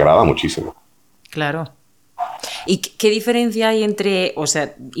sorprende y me agrada muchísimo. Claro. ¿Y qué diferencia hay entre, o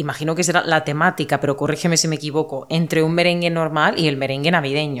sea, imagino que será la temática, pero corrígeme si me equivoco, entre un merengue normal y el merengue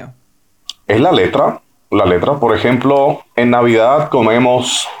navideño? Es la letra, por ejemplo, en Navidad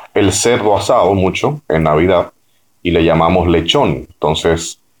comemos el cerdo asado mucho, en Navidad, y le llamamos lechón.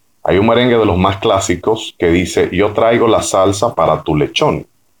 Entonces, hay un merengue de los más clásicos que dice, yo traigo la salsa para tu lechón.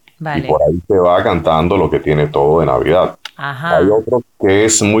 Y Vale. por ahí se va cantando lo que tiene todo de Navidad. Hay Ajá. otro que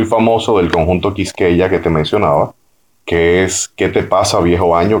es muy famoso del conjunto Quisqueya que te mencionaba, que es ¿qué te pasa,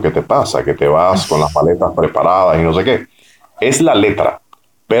 viejo año? ¿Qué te pasa? Que te vas con las maletas preparadas y no sé qué. Es la letra,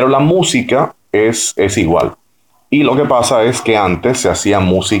 pero la música es igual. Y lo que pasa es que antes se hacía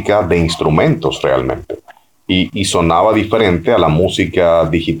música de instrumentos realmente y sonaba diferente a la música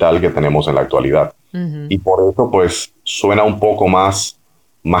digital que tenemos en la actualidad. Ujú. Y por eso pues suena un poco más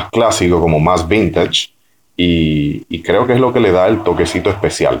clásico, como más vintage, y creo que es lo que le da el toquecito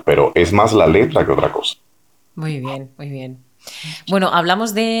especial, pero es más la letra que otra cosa. Muy bien, muy bien. Bueno,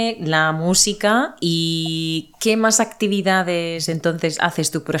 hablamos de la música y ¿qué más actividades entonces haces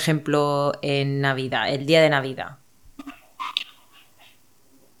tú, por ejemplo, en Navidad, el día de Navidad?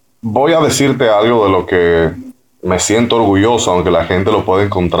 Voy a decirte algo de lo que me siento orgulloso, aunque la gente lo puede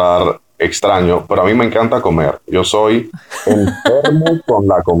encontrar extraño, pero a mí me encanta comer. Yo soy enfermo con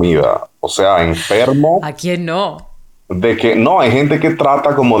la comida, o sea, enfermo ¿A quién no? de que no, hay gente que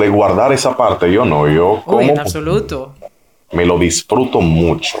trata como de guardar esa parte, yo no, yo Uy, como, en absoluto. me lo disfruto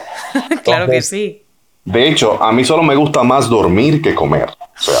mucho. Claro que Entonces, sí. de hecho, a mí solo me gusta más dormir que comer.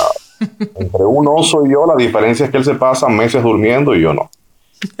 O sea, entre un oso y yo, la diferencia es que él se pasa meses durmiendo y yo no.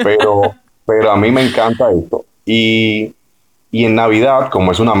 Pero, pero a mí me encanta esto. Y en Navidad,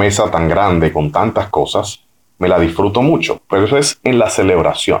 como es una mesa tan grande con tantas cosas, me la disfruto mucho. Pero eso es en la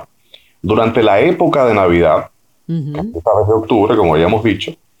celebración. Durante la época de Navidad, Ujú. esta vez de octubre, como ya hemos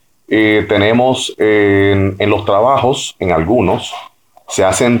dicho, tenemos en los trabajos, en algunos, se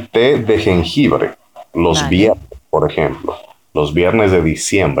hacen té de jengibre los Vale. viernes, por ejemplo, los viernes de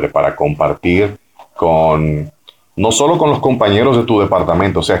diciembre para compartir con, no solo con los compañeros de tu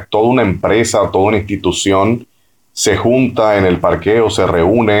departamento, o sea, es toda una empresa, toda una institución, se junta en el parqueo, se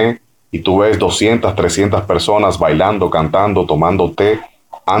reúne y tú ves 200, 300 personas bailando, cantando, tomando té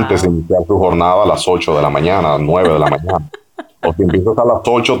antes de Wow. iniciar tu jornada a las 8 de la mañana, 9 de la mañana. O si empiezas a las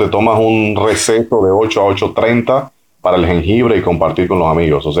 8 te tomas un receso de 8 a 8:30 para el jengibre y compartir con los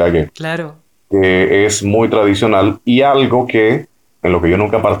amigos. O sea Claro. que es muy tradicional y algo que en lo que yo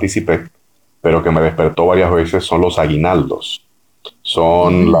nunca participé, pero que me despertó varias veces son los aguinaldos.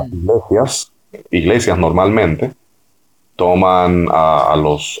 Son las Mm. iglesias normalmente toman a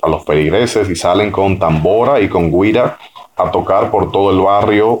los feligreses y salen con tambora y con guira a tocar por todo el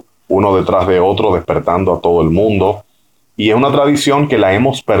barrio, uno detrás de otro, despertando a todo el mundo. Y es una tradición que la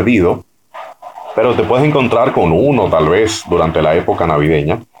hemos perdido, pero te puedes encontrar con uno tal vez durante la época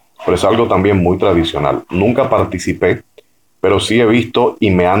navideña. pero es algo también muy tradicional. Nunca participé, pero sí he visto y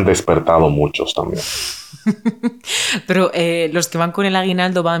me han despertado muchos también. Pero los que van con el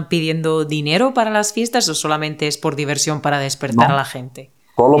aguinaldo van pidiendo dinero para las fiestas o solamente es por diversión para despertar No, a la gente.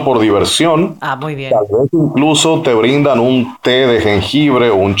 solo por diversión. Ah, muy bien. Tal vez incluso te brindan un té de jengibre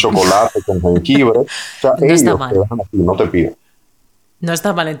o un chocolate con jengibre. O sea, No está ellos te mal. dan así, no te piden. No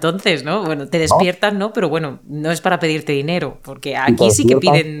está mal entonces, ¿no? Bueno, te ¿No? despiertan, ¿no? Pero bueno, no es para pedirte dinero, porque Y te aquí sí que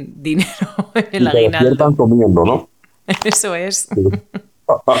despiertan, piden dinero en el y te despiertan aguinaldo. comiendo, ¿no? Eso es. Sí.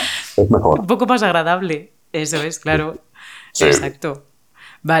 Es Un mejor. poco más agradable. Eso es, claro. Sí. Exacto.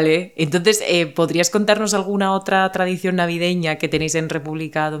 Vale, entonces, ¿podrías contarnos alguna otra tradición navideña que tenéis en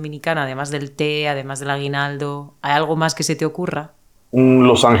República Dominicana, además del té, además del aguinaldo? ¿Hay algo más que se te ocurra?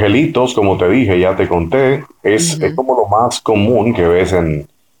 Los angelitos, como te dije, ya te conté, es Ujú. como lo más común que ves en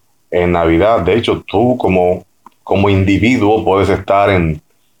Navidad. De hecho, tú como individuo puedes estar en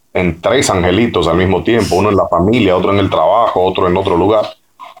tres angelitos al mismo tiempo, uno en la familia, otro en el trabajo, otro en otro lugar.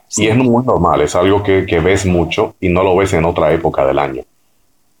 Y es Sí. muy normal, es algo que ves mucho y no lo ves en otra época del año. Mm.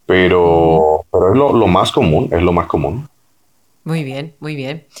 Pero es lo más común, es lo más común. Muy bien, muy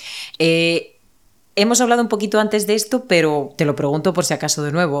bien. Eh, Hemos hablado un poquito antes de esto, pero te lo pregunto por si acaso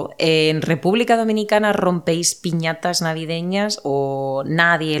de nuevo. ¿En República Dominicana rompéis piñatas navideñas o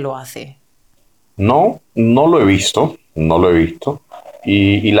nadie lo hace? No, no lo he visto, no lo he visto.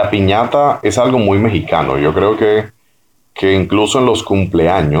 Y la piñata es algo muy mexicano. Yo creo que incluso en los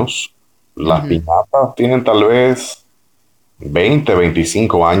cumpleaños, las Ujú. piñatas tienen tal vez 20,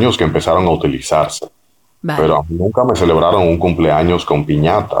 25 años que empezaron a utilizarse. Pero a Vale. mí nunca me celebraron un cumpleaños con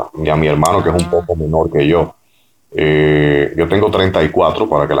piñata, ni a mi hermano que es un Ah, poco menor que yo. Yo tengo 34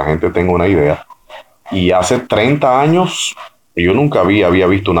 para que la gente tenga una idea. Y hace 30 años yo nunca había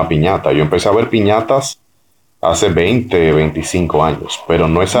visto una piñata. Yo empecé a ver piñatas hace 20, 25 años, pero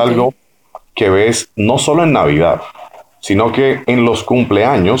no es ok. algo que ves no solo en Navidad, sino que en los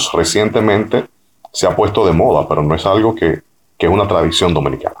cumpleaños recientemente se ha puesto de moda, pero no es algo que es una tradición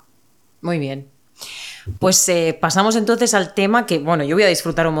dominicana. Muy bien. Pues pasamos entonces al tema que, bueno, yo voy a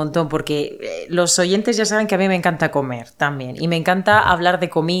disfrutar un montón porque los oyentes ya saben que a mí me encanta comer también y me encanta hablar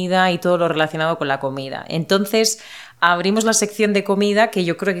de comida y todo lo relacionado con la comida. Entonces, abrimos la sección de comida que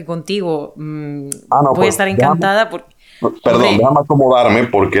yo creo que contigo Ah, no, voy a pues estar déjame, encantada porque, perdón, hombre, déjame acomodarme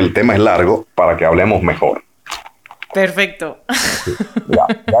porque el tema es largo para que hablemos mejor. perfecto. Ya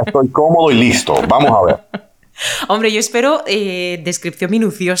estoy cómodo y listo. Vamos a ver. Hombre, yo espero descripción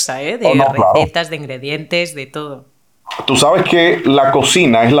minuciosa, Oh, de no, claro. recetas, de ingredientes, de todo. Tú sabes que la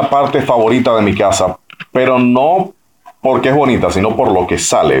cocina es la parte favorita de mi casa, pero no porque es bonita, sino por lo que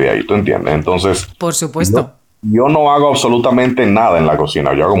sale de ahí, ¿tú entiendes? Entonces, Por yo, supuesto. yo no hago absolutamente nada en la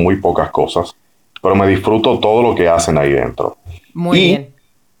cocina, yo hago muy pocas cosas, pero me disfruto todo lo que hacen ahí dentro. Muy Y, bien.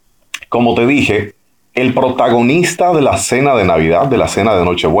 como te dije, el protagonista de la cena de Navidad, de la cena de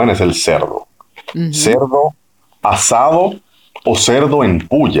Nochebuena, es el cerdo. Ujú. Cerdo asado o cerdo en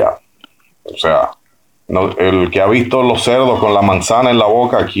puya. O sea, el que ha visto los cerdos con la manzana en la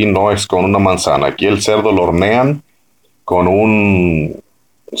boca, aquí no es con una manzana. Aquí el cerdo lo hornean con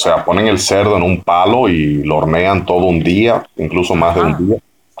o sea, ponen el cerdo en un palo y lo hornean todo un día, incluso más de un Ajá. día.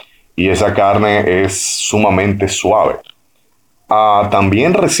 Y esa carne es sumamente suave.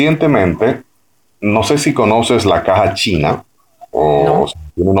 También recientemente, no sé si conoces la caja china o ¿No? si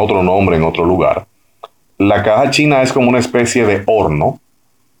tienen otro nombre en otro lugar. La caja china es como una especie de horno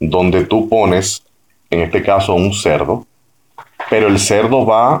donde tú pones, en este caso, un cerdo, pero el cerdo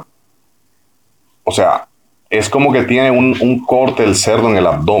va, o sea, es como que tiene un corte el cerdo en el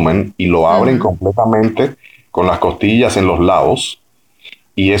abdomen y lo abren Ujú. completamente con las costillas en los lados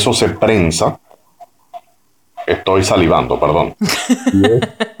y eso se prensa. Estoy salivando, perdón.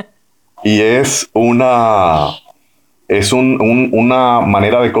 Y es, y es una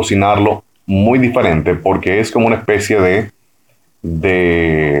manera de cocinarlo muy diferente porque es como una especie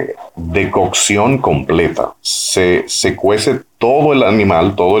de cocción completa. Se cuece todo el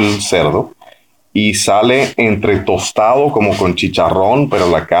animal, todo el cerdo, y sale entre tostado como con chicharrón, pero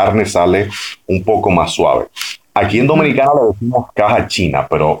la carne sale un poco más suave. Aquí en Ujú. Dominicana le decimos caja china,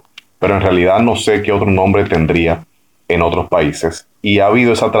 pero en realidad no sé qué otro nombre tendría en otros países. Y ha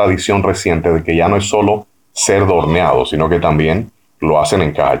habido esa tradición reciente de que ya no es solo cerdo horneado, sino que también lo hacen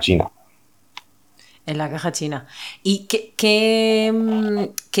en caja china. En la caja china. ¿Y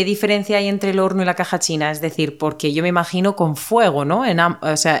qué diferencia hay entre el horno y la caja china? Es decir, porque yo me imagino con fuego, ¿no?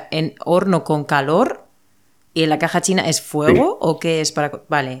 O sea, en horno con calor y en la caja china es Sí. fuego o qué es para...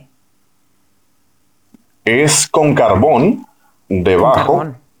 Vale, Es con carbón con debajo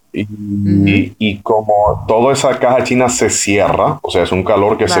carbón. Y, Ujú. y como toda esa caja china se cierra, o sea, es un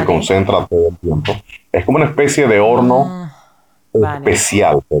calor que se Vale. concentra todo el tiempo, es como una especie de horno Ah, vale.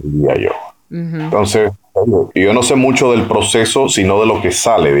 especial, te diría yo. Ujú. Entonces, yo no sé mucho del proceso, sino de lo que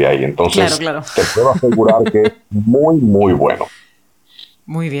sale de ahí. Claro, Entonces, claro. te puedo asegurar que es muy, muy bueno.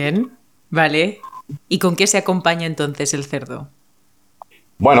 Muy bien. Vale. ¿Y con qué se acompaña entonces el cerdo?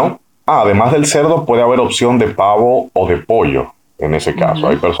 Bueno, además del cerdo, puede haber opción de pavo o de pollo en ese caso.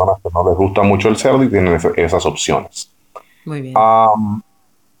 Hay Ujú. personas que no les gusta mucho el cerdo y tienen esas opciones. Muy bien. Am,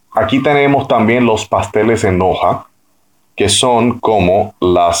 Aquí tenemos también los pasteles en hoja, que son como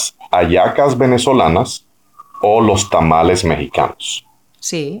las hallacas venezolanas o los tamales mexicanos.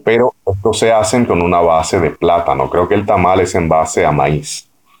 Sí. Pero estos se hacen con una base de plátano. Creo que el tamal es en base a maíz.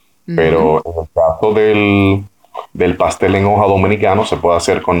 Ujú. Pero en el caso del pastel en hoja dominicano se puede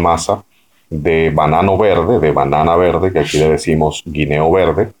hacer con masa de banano verde, de banana verde, que aquí le decimos guineo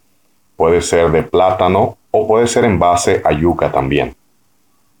verde. Puede ser de plátano o puede ser en base a yuca también.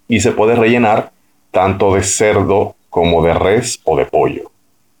 Y se puede rellenar tanto de cerdo como de res o de pollo.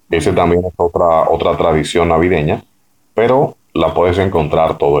 Muy Ese bien. también es otra tradición navideña, pero la puedes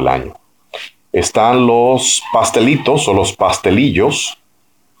encontrar todo el año. Están los pastelitos o los pastelillos,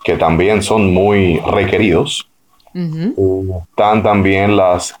 que también son muy requeridos. Ujú. Están también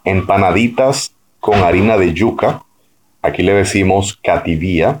las empanaditas con harina de yuca, aquí le decimos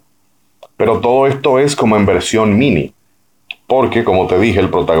cativía, pero todo esto es como en versión mini, porque como te dije, el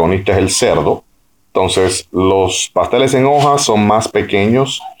protagonista es el cerdo. Entonces, los pasteles en hoja son más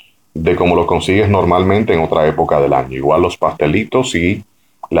pequeños de como los consigues normalmente en otra época del año. Igual los pastelitos y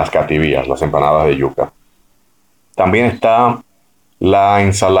las cativías, las empanadas de yuca. También está la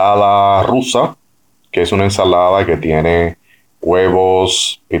ensalada rusa, que es una ensalada que tiene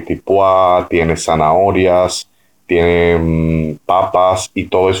huevos, petit pois, tiene zanahorias, tiene papas y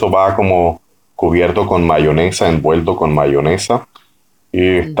todo eso va como cubierto con mayonesa, envuelto con mayonesa.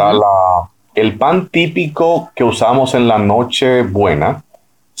 Y está Ujú. el pan típico que usamos en la noche buena,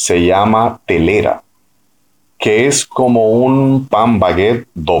 se llama telera, que es como un pan baguette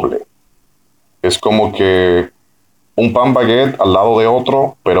doble. Es como que un pan baguette al lado de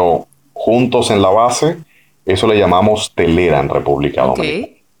otro, pero juntos en la base. Eso le llamamos telera en República Ok.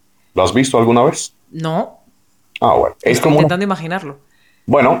 Dominicana. ¿Lo has visto alguna vez? No. Ah, bueno. Es Estoy como una... intentando imaginarlo.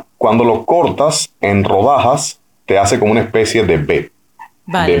 Bueno, cuando lo cortas en rodajas, te hace como una especie de B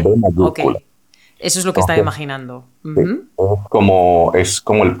Vale. Ok. mayúscula. Eso es lo que estaba Entonces, imaginando. sí, Ujú. es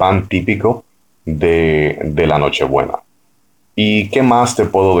como el pan típico de la Nochebuena. ¿Y qué más te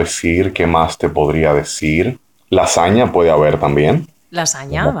puedo decir? ¿Qué más te podría decir? Lasaña puede haber también. La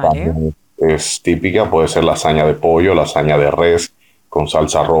Lasaña, lasaña vale. es típica, puede ser lasaña de pollo, lasaña de res con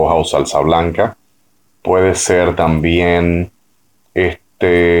salsa roja o salsa blanca. Puede ser también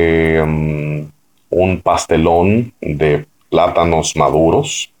un pastelón de plátanos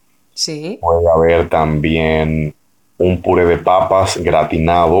maduros. Sí. Puede haber también un puré de papas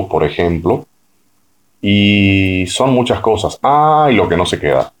gratinado, por ejemplo. Y son muchas cosas. Ah, y lo que no se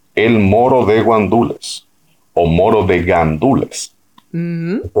queda, el moro de guandules o moro de gandules.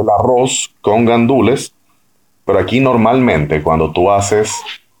 Ujú. Es el arroz con gandules, pero aquí normalmente cuando tú haces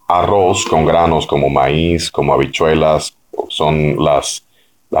arroz con granos como maíz, como habichuelas, son las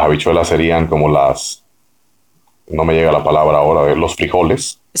habichuelas serían como no me llega la palabra ahora, de los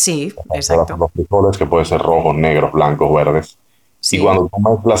frijoles. Sí, Las habichuelas son exacto. los frijoles que pueden ser rojos, negros, blancos, verdes. Y Sí. cuando tú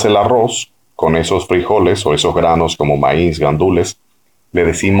mezclas el arroz con esos frijoles o esos granos como maíz, gandules, le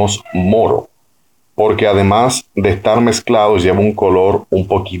decimos moro, porque además de estar mezclados lleva un color un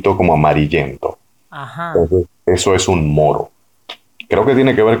poquito como amarillento. Ajá. Entonces, eso es un moro. Creo que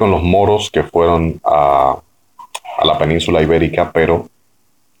tiene que ver con los moros que fueron a la península ibérica, pero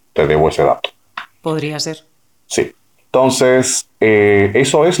te debo ese dato. Podría ser. Sí. Entonces,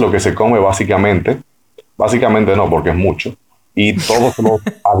 eso es lo que se come básicamente. Básicamente no, porque es mucho. Y todos los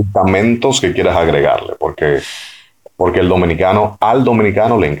aditamentos que quieras agregarle, porque al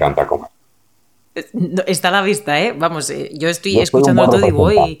dominicano le encanta comer. Está a la vista, ¿eh? Vamos, yo estoy Yo soy un escuchándolo buen todo y digo,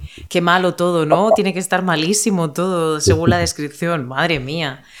 representante. uy, qué malo todo, ¿no? Tiene que estar malísimo todo, según la descripción. Madre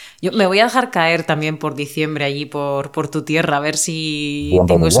mía. Yo me voy a dejar caer también por diciembre allí, por tu tierra, a ver si tengo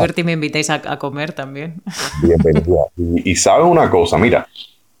Bienvenida, suerte y me invitáis a comer también. bienvenida. Y sabe una cosa, mira,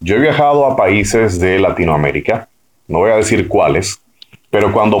 yo he viajado a países de Latinoamérica, no voy a decir cuáles,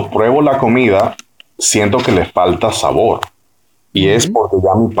 pero cuando pruebo la comida, siento que le falta sabor. Y es Ujú. porque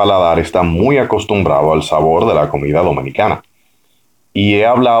ya mi paladar está muy acostumbrado al sabor de la comida dominicana. Y he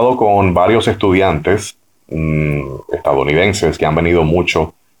hablado con varios estudiantes estadounidenses que han venido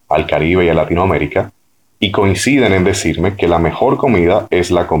mucho al Caribe y a Latinoamérica. y coinciden en decirme que la mejor comida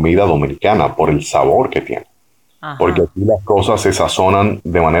es la comida dominicana por el sabor que tiene. Ajá. Porque aquí las cosas se sazonan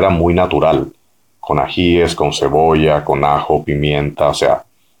de manera muy natural, con ajíes, con cebolla, con ajo, pimienta, o sea,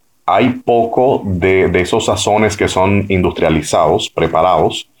 hay poco de esos sazones que son industrializados,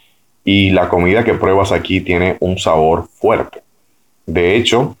 preparados, y la comida que pruebas aquí tiene un sabor fuerte. De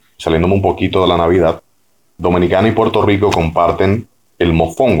hecho, saliéndome un poquito de la Navidad, Dominicana y Puerto Rico comparten el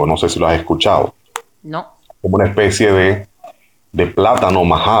mofongo, no sé si lo has escuchado, No. como una especie de plátano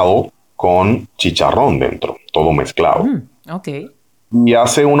majado con chicharrón dentro, todo mezclado. Ok. Y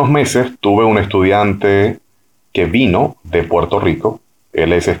hace unos meses tuve un estudiante que vino de Puerto Rico,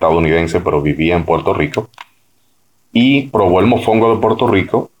 él es estadounidense pero vivía en Puerto Rico, y probó el mofongo de Puerto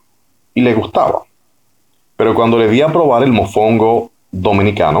Rico y le gustaba. Pero cuando le di a probar el mofongo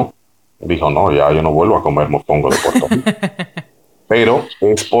dominicano, dijo, no, ya yo no vuelvo a comer mofongo de Puerto Rico. Pero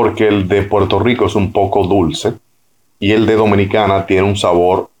es porque el de Puerto Rico es un poco dulce y el de Dominicana tiene un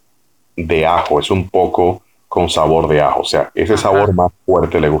sabor de ajo, es un poco con sabor de ajo, o sea, ese sabor más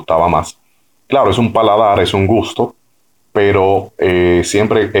fuerte le gustaba más. Claro, es un paladar, es un gusto, pero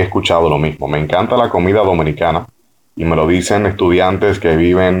siempre he escuchado lo mismo. Me encanta la comida dominicana y me lo dicen estudiantes que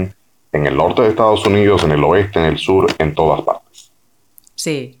viven en el norte de Estados Unidos, en el oeste, en el sur, en todas partes.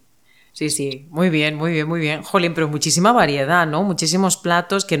 Sí. Sí, muy bien, muy bien, muy bien. Jolín, pero muchísima variedad, ¿no? Muchísimos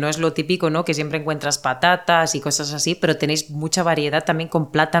platos, que no es lo típico, ¿no? Que siempre encuentras patatas y cosas así, pero tenéis mucha variedad también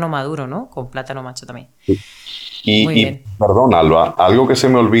con plátano maduro, ¿no? Con plátano macho también. Sí. Muy Y bien. perdón, Alba, algo que se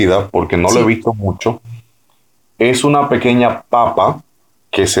me olvida, porque no lo he visto mucho, es una pequeña papa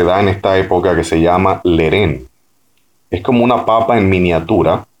que se da en esta época que se llama lerén. Es como una papa en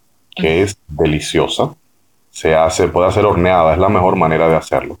miniatura que es deliciosa. Puede hacer horneada, es la mejor manera de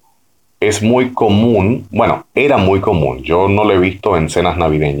hacerlo. Es muy común, bueno, era muy común, yo no lo he visto en cenas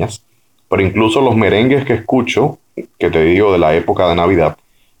navideñas, pero incluso los merengues que escucho, que te digo de la época de Navidad,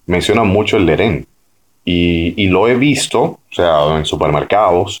 mencionan mucho el lerén. Y lo he visto, o sea, en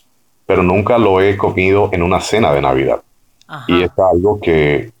supermercados, pero nunca lo he comido en una cena de Navidad. Y es Ajá. algo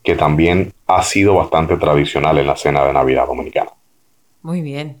que también ha sido bastante tradicional en la cena de Navidad dominicana. Muy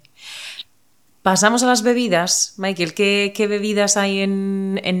bien. Pasamos a las bebidas. Michael, ¿qué bebidas hay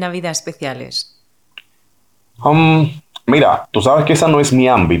en Navidad especiales? Um, Mira, tú sabes que esa no es mi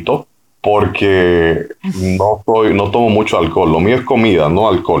ámbito porque no tomo mucho alcohol. Lo mío es comida, no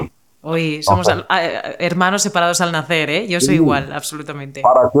alcohol. Hoy somos Ajá. hermanos separados al nacer, ¿eh? Yo soy Sí. igual, absolutamente.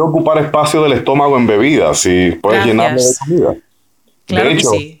 ¿Para qué ocupar espacio del estómago en bebidas si puedes llenarlo de Gracias. comida? De Claro que hecho,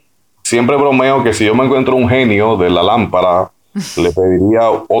 sí. siempre bromeo que si yo me encuentro un genio de la lámpara, le pediría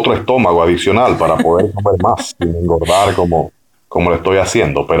otro estómago adicional para poder comer más sin engordar como lo estoy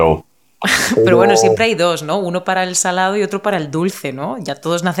haciendo. Pero bueno, Pero siempre hay dos, ¿no? Uno para el salado y otro para el dulce, ¿no? Ya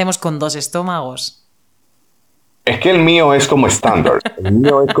todos nacemos con dos estómagos. es que el mío es como estándar. El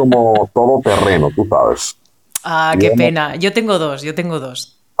mío es como todo terreno, tú sabes. Ah, Yo qué no- pena. Yo tengo dos, yo tengo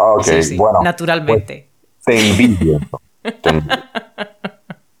dos. ok, Sí, sí, bueno, pues naturalmente. te envidio. Te envidio.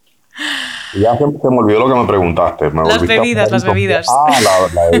 Ya se me olvidó lo que me preguntaste. Me Las volviste a bebidas, poner las en copia. bebidas.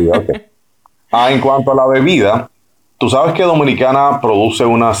 La bebida, ok. En cuanto a la bebida, tú sabes que Dominicana produce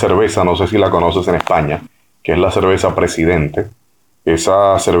una cerveza, no sé si la conoces en España, que es la cerveza Presidente.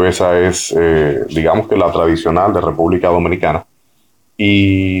 Esa cerveza es, digamos que la tradicional de República Dominicana.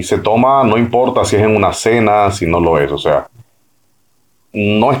 Y se toma, no importa si es en una cena, si no lo es. O sea,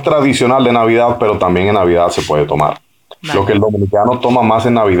 no es tradicional de Navidad, pero también en Navidad se puede tomar. Lo que Vale. el dominicano toma más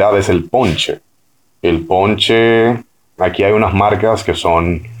en Navidad es el ponche. El ponche, aquí hay unas marcas que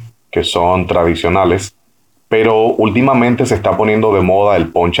son tradicionales, pero últimamente se está poniendo de moda el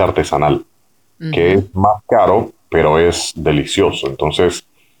ponche artesanal, que Ujú. es más caro, pero es delicioso. Entonces,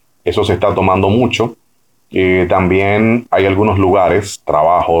 eso se está tomando mucho. También hay algunos lugares,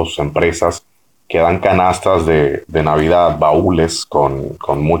 trabajos, empresas que dan canastas de Navidad, baúles con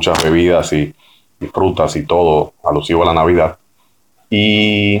muchas bebidas y frutas y todo alusivo a la Navidad.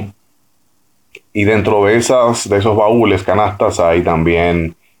 Y y dentro de esos baúles, canastas, hay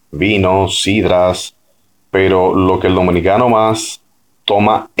también vinos, sidras, pero lo que el dominicano más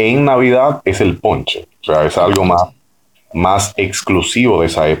toma en Navidad es el ponche. O sea, es El algo ponche. más exclusivo de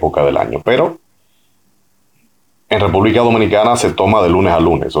esa época del año. Pero en República Dominicana se toma de lunes a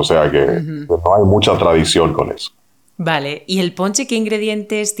lunes, o sea que no hay mucha tradición con eso. Vale. ¿Y el ponche qué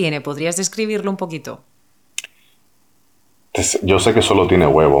ingredientes tiene? ¿Podrías describirlo un poquito? Yo sé que solo tiene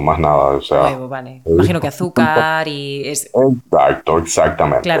huevo, más nada. O sea, Huevo, vale. Imagino que azúcar y es, exacto,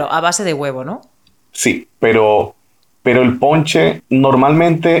 exactamente. claro, a base de huevo, ¿no? Sí, pero el ponche,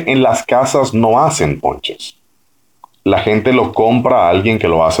 normalmente en las casas no hacen ponches. la gente lo compra a alguien que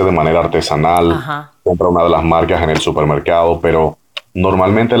lo hace de manera artesanal, Ajá, compra una de las marcas en el supermercado, pero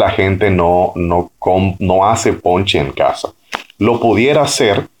normalmente la gente no hace ponche en casa. Lo pudiera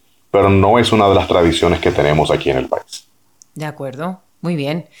hacer, pero no es una de las tradiciones que tenemos aquí en el país. de acuerdo. Muy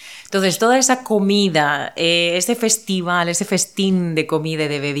bien. Entonces, toda esa comida, ese festival, ese festín de comida y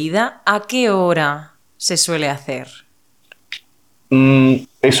de bebida, ¿a qué hora se suele hacer?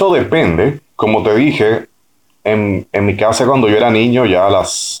 Eso depende. Como te dije, en mi casa cuando yo era niño, ya a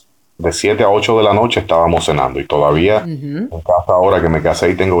las de 7 a 8 de la noche estábamos cenando y todavía Ujú. en casa ahora que me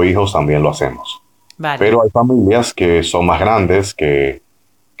casé y tengo hijos también lo hacemos. Vale. Pero hay familias que son más grandes, que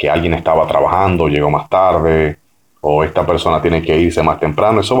alguien estaba trabajando, llegó más tarde, o esta persona tiene que irse más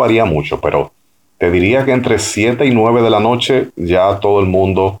temprano. Eso varía mucho, pero te diría que entre 7 y 9 de la noche ya todo el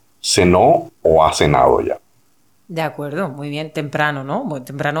mundo cenó o ha cenado ya. De acuerdo, muy bien. Temprano, ¿no? Bueno,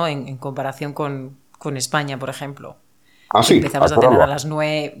 temprano en comparación con España, por ejemplo. Ah, Que sí, empezamos a ahora cenar lo a hago. las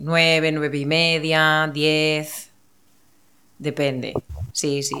 9, 9:30, 10. Depende.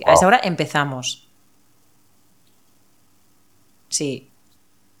 Sí, sí. A esa Wow. hora empezamos. Sí.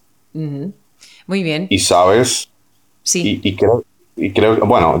 Ujú. Muy bien. Y sabes, Sí. y creo que,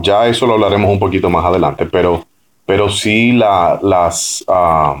 bueno, ya eso lo hablaremos un poquito más adelante, pero sí las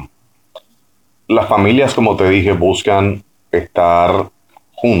familias, como te dije, buscan estar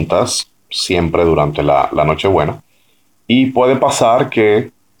juntas siempre durante la Nochebuena. Y puede pasar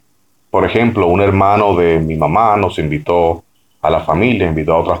que, por ejemplo, un hermano de mi mamá nos invitó a la familia,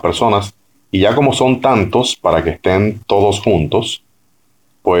 invitó a otras personas, y ya como son tantos para que estén todos juntos,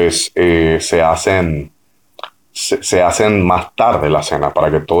 pues se hacen más tarde la cena para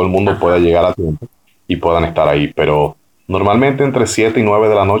que todo el mundo pueda Ajá. llegar a tiempo y puedan estar ahí. Pero normalmente entre 7 y 9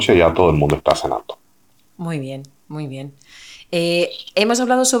 de la noche ya todo el mundo está cenando. Muy bien, muy bien. Hemos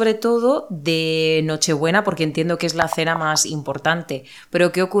hablado sobre todo de Nochebuena porque entiendo que es la cena más importante.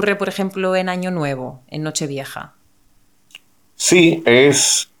 Pero ¿qué ocurre, por ejemplo, en Año Nuevo, en Nochevieja? Sí,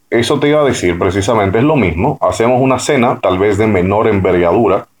 eso te iba a decir precisamente, es lo mismo. Hacemos una cena, tal vez de menor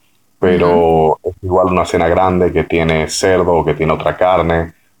envergadura, Ujú. pero es igual una cena grande que tiene cerdo, o que tiene otra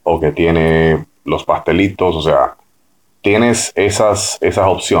carne, o que tiene los pastelitos, o sea, tienes esas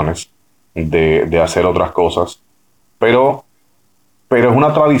opciones de hacer otras cosas, pero, pero es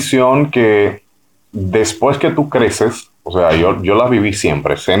una tradición que después que tú creces, o sea, yo la viví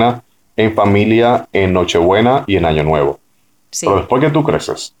siempre, cena en familia en Nochebuena y en Año Nuevo. Pero Sí. después que tú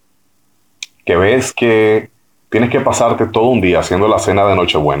creces, que ves que tienes que pasarte todo un día haciendo la cena de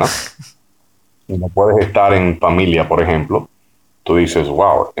Nochebuena y no puedes estar en familia, por ejemplo, tú dices,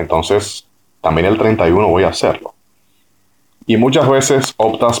 wow, entonces también el 31 voy a hacerlo. Y muchas veces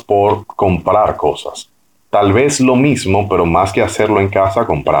optas por comprar cosas. Tal vez lo mismo, pero más que hacerlo en casa,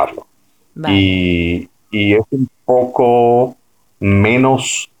 comprarlo. Vale. Y es un poco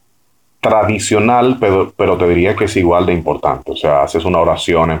menos tradicional, pero te diría que es igual de importante. O sea, haces una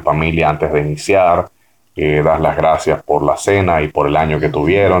oración en familia antes de iniciar, das las gracias por la cena y por el año que Ujú.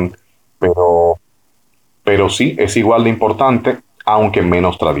 tuvieron, pero, pero sí, es igual de importante, aunque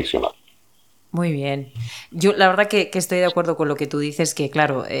menos tradicional. Muy bien. Yo la verdad que estoy de acuerdo con lo que tú dices, que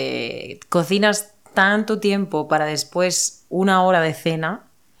claro, cocinas tanto tiempo para después una hora de cena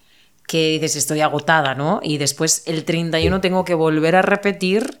que dices estoy agotada, ¿no? Y después el 31 tengo que volver a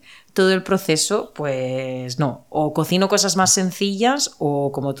repetir todo el proceso, pues no. O cocino cosas más sencillas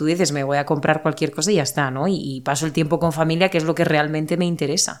o como tú dices, me voy a comprar cualquier cosa y ya está, ¿no? Y paso el tiempo con familia, que es lo que realmente me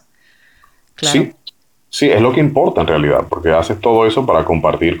interesa. Claro. Sí, sí, es lo que importa en realidad, porque haces todo eso para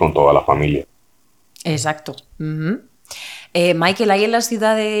compartir con toda la familia. Exacto. Ujú. Michael, ¿hay en las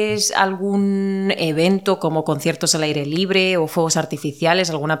ciudades algún evento como conciertos al aire libre o fuegos artificiales,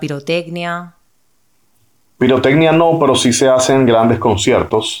 alguna pirotecnia? Pirotecnia no, pero sí se hacen grandes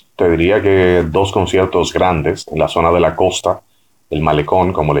conciertos. Te diría que dos conciertos grandes en la zona de la costa, el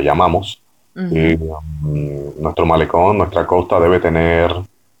malecón, como le llamamos. Y, Ujú. nuestro malecón, nuestra costa debe tener,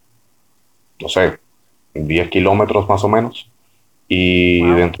 no sé, 10 kilómetros más o menos. Y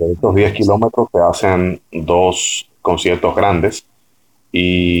Wow, dentro de muy estos 10 bien, sí. kilómetros se hacen dos conciertos grandes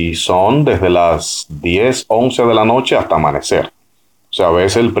y son desde las 10 11 de la noche hasta amanecer. O sea,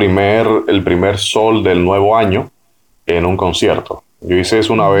 ves el primer sol del nuevo año en un concierto. Yo hice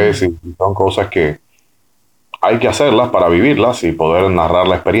eso una vez Ujú. y son cosas que hay que hacerlas para vivirlas y poder narrar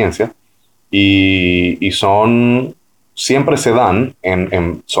la experiencia. Siempre se dan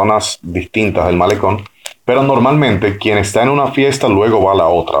en zonas distintas del malecón, pero normalmente quien está en una fiesta luego va a la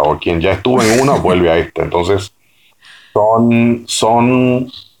otra, o quien ya estuvo en una vuelve a esta. Entonces,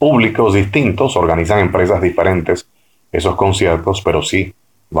 son públicos distintos, organizan empresas diferentes esos conciertos, pero sí,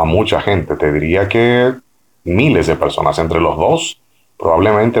 va mucha gente. Te diría que miles de personas, entre los dos,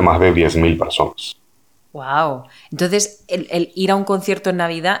 probablemente más de 10.000 personas. Wow. Entonces, ¿el ir a un concierto en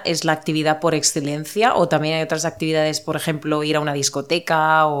Navidad es la actividad por excelencia o también hay otras actividades, por ejemplo, ir a una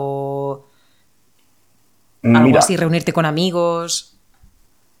discoteca o algo Mira, así, reunirte con amigos?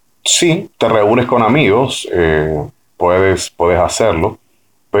 sí, te reúnes con amigos, puedes hacerlo,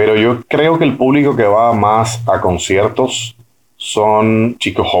 pero yo creo que el público que va más a conciertos son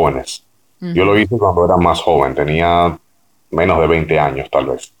chicos jóvenes. Yo lo Ujú. hice cuando era más joven, tenía menos de 20 años tal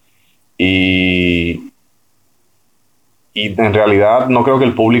vez. Y, y en realidad no creo que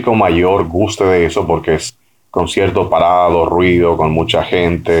el público mayor guste de eso porque es concierto parado, ruido, con mucha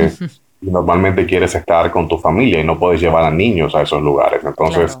gente. Y normalmente quieres estar con tu familia y no puedes llevar a niños a esos lugares.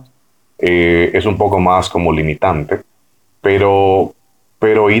 Entonces, Claro. es un poco más como limitante. Pero,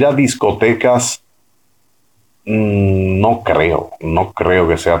 pero ir a discotecas, no creo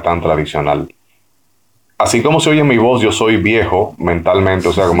que sea tan tradicional. Así como se oye mi voz, yo soy viejo mentalmente,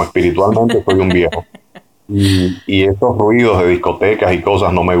 o sea, como espiritualmente soy un viejo. Y esos ruidos de discotecas y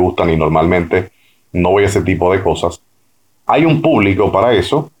cosas no me gustan y normalmente no voy a ese tipo de cosas. Hay un público para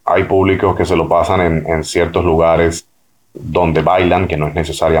eso, hay públicos que se lo pasan en ciertos lugares donde bailan, que no es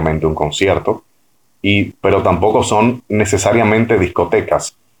necesariamente un concierto, pero tampoco son necesariamente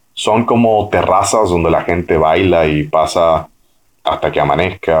discotecas, son como terrazas donde la gente baila y pasa hasta que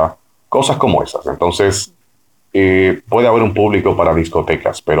amanezca, cosas como esas. Entonces, puede haber un público para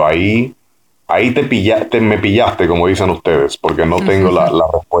discotecas, pero ahí me pillaste, como dicen ustedes, porque no tengo la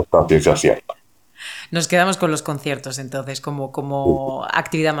respuesta a ciencia cierta. Nos quedamos con los conciertos entonces como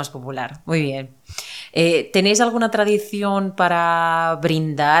actividad más popular. Muy bien. ¿Tenéis alguna tradición para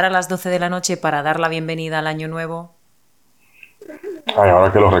brindar a las 12 de la noche para dar la bienvenida al año nuevo? Ay,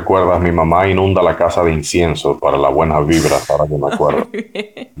 ahora que lo recuerdas, mi mamá inunda la casa de incienso para las buenas vibras, ahora que me acuerdo.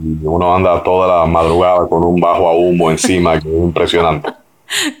 Y uno anda toda la madrugada con un bajo a humo encima, que es impresionante.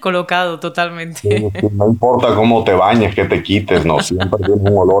 Colocado Sí, totalmente. sí, no importa cómo te bañes, que te quites, no, siempre tienes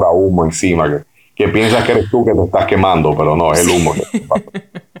un olor a humo encima, que piensas que eres tú que te estás quemando, pero no, es el humo que te pasa.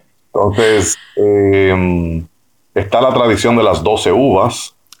 Entonces, está la tradición de las 12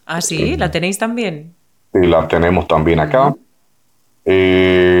 uvas, Ah, eh, sí, ¿la tenéis también? y la tenemos también acá. Ujú.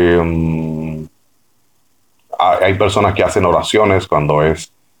 Eh, hay personas que hacen oraciones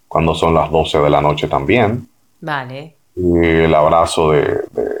cuando son las 12 de la noche también. Vale. El abrazo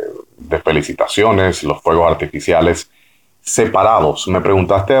de felicitaciones, los fuegos artificiales separados. Me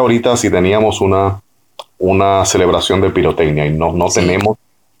preguntaste ahorita si teníamos una celebración de pirotecnia y no Sí. tenemos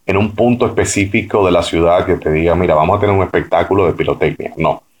en un punto específico de la ciudad que te diga, mira, vamos a tener un espectáculo de pirotecnia.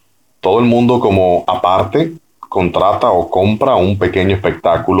 No, todo el mundo como aparte contrata o compra un pequeño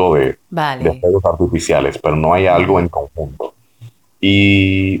espectáculo de Vale. fuegos artificiales, pero no hay algo Ujú. en conjunto.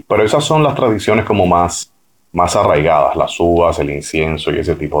 Pero esas son las tradiciones como más arraigadas, las uvas, el incienso y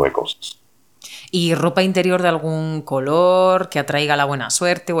ese tipo de cosas. ¿Y ropa interior de algún color que atraiga la buena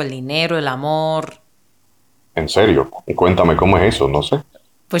suerte o el dinero, el amor? En serio, cuéntame cómo es eso, no sé.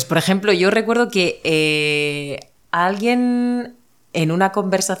 Pues, por ejemplo, yo recuerdo que alguien en una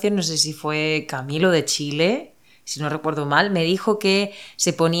conversación, no sé si fue Camilo de Chile, si no recuerdo mal, me dijo que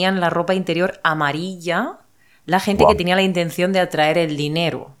se ponían la ropa interior amarilla la gente que Wow. tenía la intención de atraer el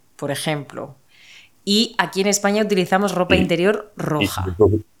dinero, por ejemplo. Y aquí en España utilizamos ropa Y, interior y, roja.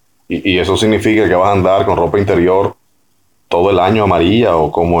 y eso significa que vas a andar con ropa interior todo el año amarilla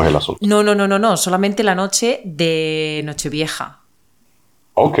o cómo es el asunto. No, no, no, no, no, solamente la noche de Nochevieja,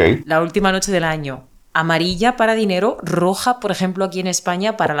 Ok, la última noche del año. Amarilla para dinero, roja, por ejemplo, aquí en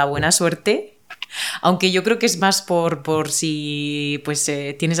España para la buena suerte. Aunque yo creo que es más por si pues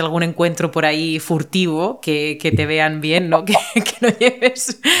tienes algún encuentro por ahí furtivo, que te vean bien, ¿no? Que no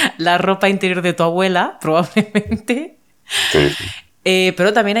lleves la ropa interior de tu abuela, probablemente. sí, sí.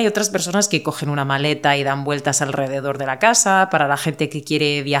 Pero también hay otras personas que cogen una maleta y dan vueltas alrededor de la casa para la gente que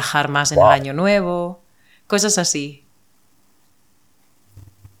quiere viajar más en el Wow. año nuevo, cosas así.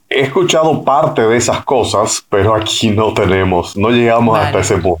 He escuchado parte de esas cosas, pero aquí no llegamos hasta Vale,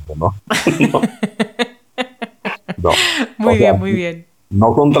 ese punto, ¿no? No, no. O muy sea, bien, muy bien.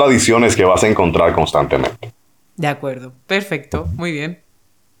 no son tradiciones que vas a encontrar constantemente. De acuerdo, perfecto, muy bien.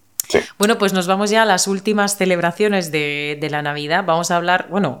 Sí. Bueno, pues nos vamos ya a las últimas celebraciones de la Navidad. Vamos a hablar,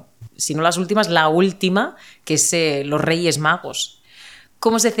 bueno, si no las últimas, la última, que es los Reyes Magos.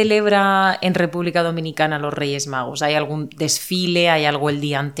 ¿Cómo se celebra en República Dominicana los Reyes Magos? ¿Hay algún desfile? ¿Hay algo el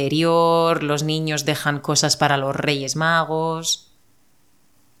día anterior? ¿Los niños dejan cosas para los Reyes Magos?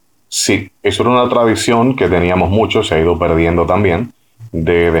 Sí, eso era una tradición que teníamos mucho, se ha ido perdiendo también,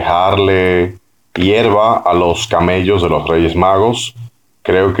 de dejarle hierba a los camellos de los Reyes Magos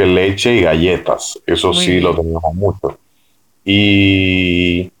creo que leche y galletas. Eso Muy sí lo bien. teníamos mucho.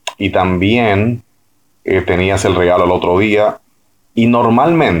 Y también tenías el regalo al otro día. Y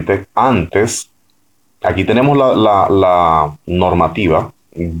normalmente, antes, aquí tenemos la normativa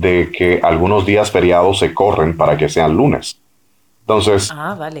de que algunos días feriados se corren para que sean lunes. Entonces,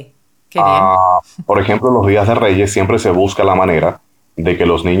 Ah, vale. Qué bien. por ejemplo, los días de Reyes siempre se busca la manera de que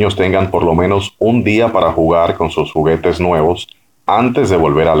los niños tengan por lo menos un día para jugar con sus juguetes nuevos antes de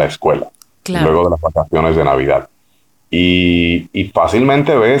volver a la escuela, Claro. luego de las vacaciones de Navidad. Y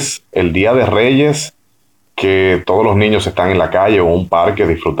fácilmente ves el día de Reyes que todos los niños están en la calle o un parque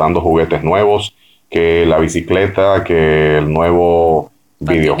disfrutando juguetes nuevos, que la bicicleta, que el nuevo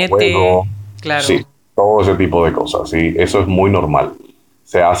videojuego, Patinete. sí, Claro. todo ese tipo de cosas. Y eso es muy normal.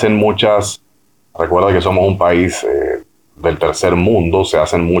 Se hacen muchas, recuerda que somos un país del tercer mundo, se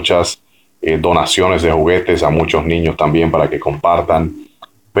hacen muchas donaciones de juguetes a muchos niños también para que compartan,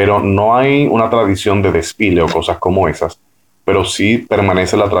 pero no hay una tradición de desfile o cosas como esas, pero sí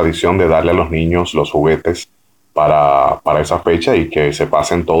permanece la tradición de darle a los niños los juguetes para esa fecha y que se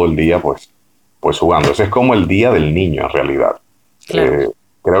pasen todo el día pues jugando. Ese es como el día del niño en realidad. Claro.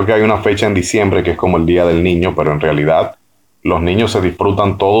 Creo que hay una fecha en diciembre que es como el día del niño, pero en realidad los niños se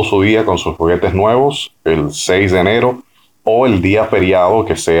disfrutan todo su día con sus juguetes nuevos, el 6 de enero, o el día feriado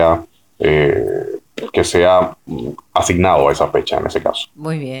eh, que sea asignado a esa fecha en ese caso.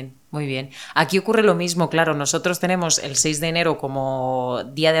 Muy bien, muy bien. Aquí ocurre lo mismo, claro, nosotros tenemos el 6 de enero como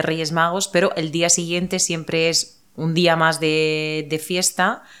Día de Reyes Magos, pero el día siguiente siempre es un día más de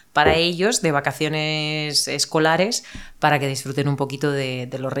fiesta para ellos, de vacaciones escolares, para que disfruten un poquito de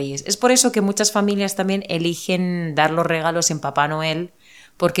los Reyes. Es por eso que muchas familias también eligen dar los regalos en Papá Noel,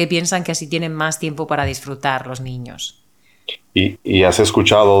 porque piensan que así tienen más tiempo para disfrutar los niños. ¿Y has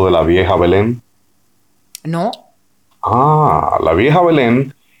escuchado de la vieja Belén? ¿No? La vieja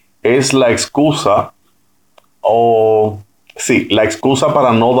Belén es la excusa, o sí, la excusa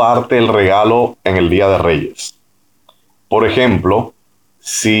para no darte el regalo en el Día de Reyes. Por ejemplo,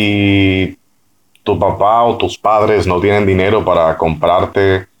 si tu papá o tus padres no tienen dinero para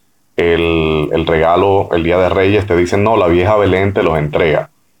comprarte el regalo el Día de Reyes, te dicen, no, la vieja Belén te los entrega.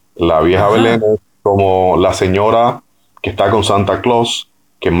 La vieja Belén Ajá. es como la señora que está con Santa Claus,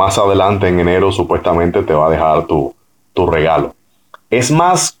 que más adelante en enero supuestamente te va a dejar tu regalo. Es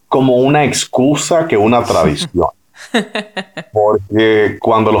más como una excusa que una tradición, porque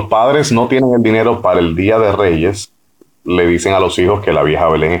cuando los padres no tienen el dinero para el Día de Reyes, le dicen a los hijos que la vieja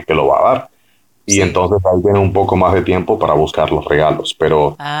Belén es que lo va a dar. Y Sí. entonces ahí tienen un poco más de tiempo para buscar los regalos,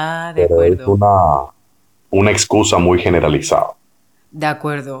 Ah, de pero es acuerdo. una excusa muy generalizada. De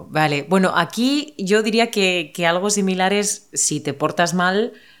acuerdo, vale. Bueno, aquí yo diría que algo similar es si te portas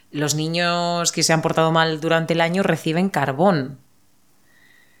mal, los niños que se han portado mal durante el año reciben carbón.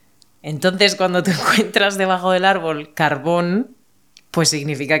 Entonces, cuando te encuentras debajo del árbol carbón, pues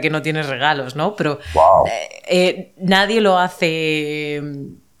significa que no tienes regalos, ¿no? Pero Wow. nadie lo hace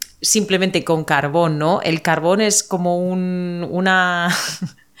simplemente con carbón, ¿no? El carbón es como una...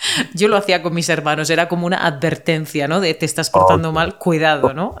 Yo lo hacía con mis hermanos, era como una advertencia, ¿no? De te estás portando Ok. mal,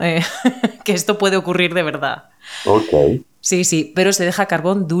 cuidado, ¿no? Que esto puede ocurrir de verdad. Ok. Sí, sí, pero se deja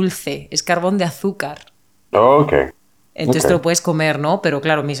carbón dulce, es carbón de azúcar. Ok. Entonces te lo Ok. puedes comer, ¿no? Pero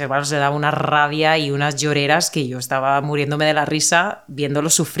claro, mis hermanos se daban una rabia y unas lloreras que yo estaba muriéndome de la risa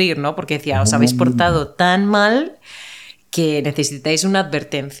viéndolos sufrir, ¿no? Porque decía, os habéis Mm, portado tan mal que necesitáis una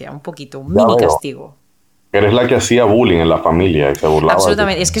advertencia, un poquito, un ya mini veo. castigo. Eres la que hacía bullying en la familia y se burlaba de ti.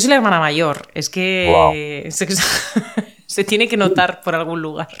 Absolutamente. Es que soy la hermana mayor. Es Wow. que se tiene que notar por algún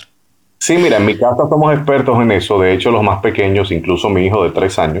lugar. Sí, mira, en mi casa somos expertos en eso. De hecho, los más pequeños, incluso mi hijo de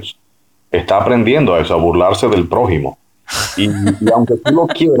 3 años, está aprendiendo a eso, a burlarse del prójimo. Y aunque tú lo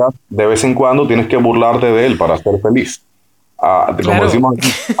quieras, de vez en cuando tienes que burlarte de él para ser feliz. Como Claro. decimos aquí,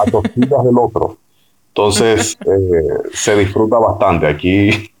 a costillas del otro. Entonces, se disfruta bastante.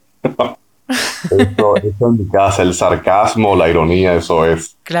 Aquí, eso en mi casa, el sarcasmo, la ironía,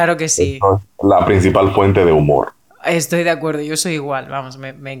 Claro que sí. eso es la principal fuente de humor. Estoy de acuerdo, yo soy igual, vamos,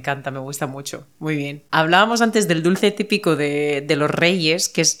 me encanta, me gusta mucho. Muy bien. Hablábamos antes del dulce típico de los reyes,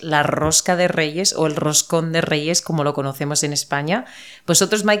 que es la rosca de reyes o el roscón de reyes, como lo conocemos en España.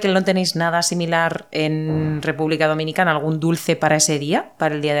 ¿Vosotros, Michael, no tenéis nada similar en República Dominicana? ¿Algún dulce para ese día,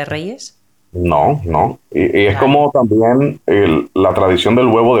 para el Día de Reyes? No, no. Y es Vale. como también la tradición del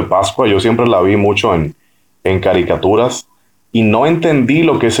huevo de Pascua. Yo siempre la vi mucho en caricaturas y no entendí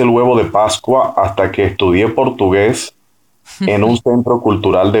lo que es el huevo de Pascua hasta que estudié portugués en un centro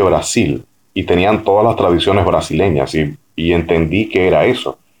cultural de Brasil y tenían todas las tradiciones brasileñas y entendí que era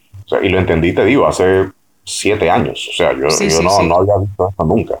eso. O sea, y lo entendí, te digo, hace 7 años. O sea, yo Sí, no, sí. no había visto esto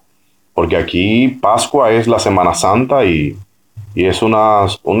nunca. Porque aquí Pascua es la Semana Santa y es una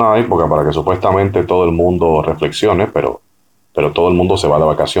época para que supuestamente todo el mundo reflexione, pero todo el mundo se va de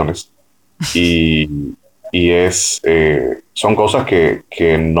vacaciones. Y, son cosas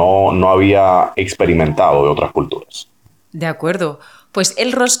que no había experimentado de otras culturas. De acuerdo. Pues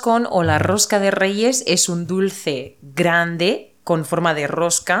el roscón o la rosca de Reyes es un dulce grande con forma de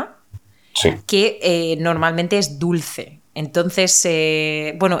rosca Sí, que normalmente es dulce. Entonces,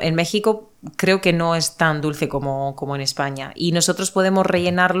 bueno, en México creo que no es tan dulce como en España. Y nosotros podemos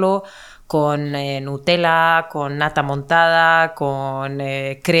rellenarlo con Nutella, con nata montada, con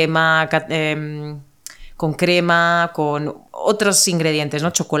crema, con crema, con otros ingredientes,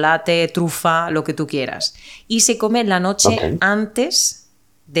 ¿no? Chocolate, trufa, lo que tú quieras. Y se come la noche ok. antes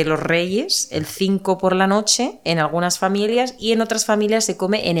de los Reyes, el 5 por la noche, en algunas familias, y en otras familias se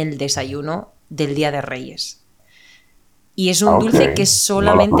come en el desayuno del Día de Reyes. Y es un Ok. dulce que No la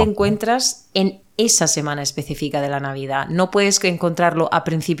solamente conozco. encuentras en esa semana específica de la Navidad. No puedes encontrarlo a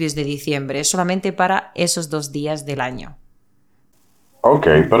principios de diciembre, es solamente para esos 2 días del año. Ok,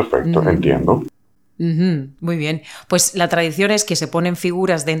 perfecto, Ujú. entiendo. Ujú, muy bien. Pues la tradición es que se ponen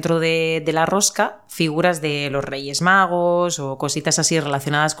figuras dentro de la rosca, figuras de los Reyes Magos o cositas así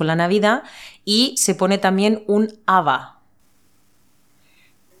relacionadas con la Navidad, y se pone también un haba.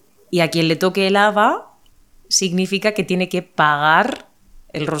 Y a quien le toque el haba significa que tiene que pagar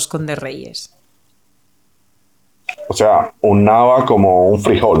el roscón de Reyes. O sea, un nava como un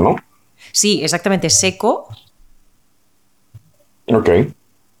frijol, ¿no? Sí, exactamente, seco, Ok.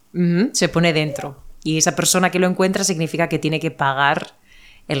 se pone dentro. Y esa persona que lo encuentra significa que tiene que pagar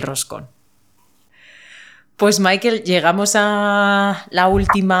el roscón. Pues Michael, llegamos a la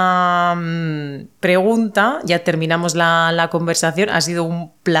última pregunta, ya terminamos la conversación. Ha sido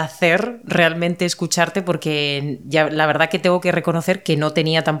un placer realmente escucharte porque ya, la verdad que tengo que reconocer que no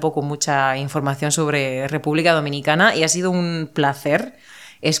tenía tampoco mucha información sobre República Dominicana y ha sido un placer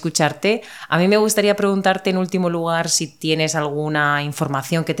escucharte. A mí me gustaría preguntarte en último lugar si tienes alguna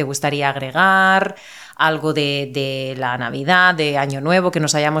información que te gustaría agregar, algo de la Navidad, de Año Nuevo que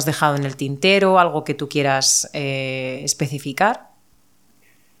nos hayamos dejado en el tintero, algo que tú quieras especificar.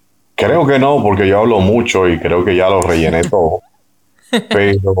 Creo que no, porque yo hablo mucho y creo que ya lo rellené todo.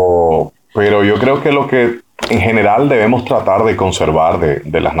 Pero yo creo que lo que en general debemos tratar de conservar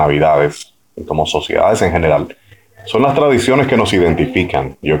de las Navidades, y como sociedades en general, son las tradiciones que nos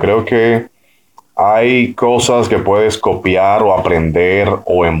identifican. Yo creo que hay cosas que puedes copiar o aprender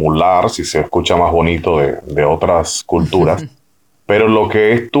o emular, si se escucha más bonito, de otras culturas, pero lo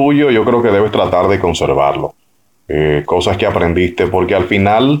que es tuyo yo creo que debes tratar de conservarlo. Cosas que aprendiste, porque al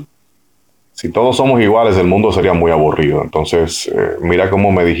final, si todos somos iguales, el mundo sería muy aburrido. Entonces, mira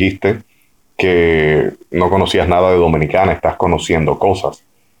cómo me dijiste que no conocías nada de Dominicana, estás conociendo cosas.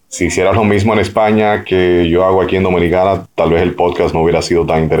 Si hicieras lo mismo en España que yo hago aquí en Dominicana, tal vez el podcast no hubiera sido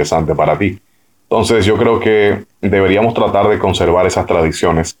tan interesante para ti. Entonces yo creo que deberíamos tratar de conservar esas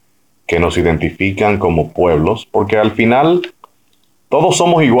tradiciones que nos identifican como pueblos, porque al final todos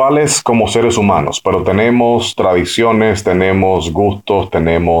somos iguales como seres humanos, pero tenemos tradiciones, tenemos gustos,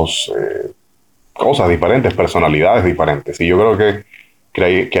 tenemos cosas diferentes, personalidades diferentes. Y yo creo que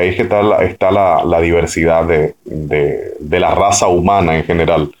ahí es que está la diversidad de la raza humana en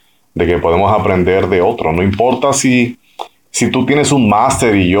general, de que podemos aprender de otro. No importa si tú tienes un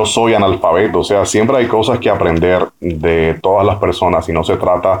máster y yo soy analfabeto, o sea, siempre hay cosas que aprender de todas las personas y no se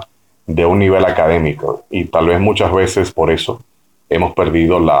trata de un nivel académico. Y tal vez muchas veces por eso hemos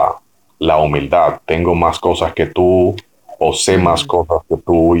perdido la humildad. Tengo más cosas que tú o sé más cosas que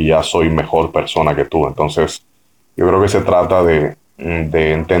tú y ya soy mejor persona que tú. Entonces, yo creo que se trata de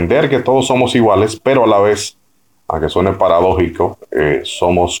entender que todos somos iguales, pero a la vez, aunque suene paradójico,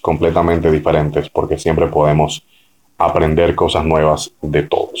 somos completamente diferentes porque siempre podemos aprender cosas nuevas de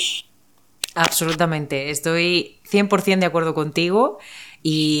todos. Absolutamente, estoy 100% de acuerdo contigo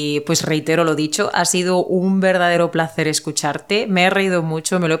y pues reitero lo dicho, ha sido un verdadero placer escucharte, me he reído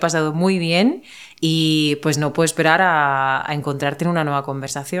mucho, me lo he pasado muy bien y pues no puedo esperar a encontrarte en una nueva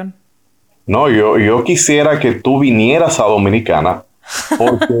conversación. No, yo quisiera que tú vinieras a Dominicana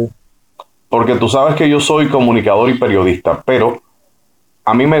porque, porque tú sabes que yo soy comunicador y periodista, pero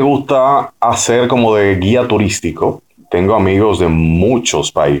a mí me gusta hacer como de guía turístico. Tengo amigos de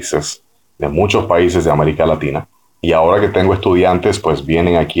muchos países de América Latina, y ahora que tengo estudiantes, pues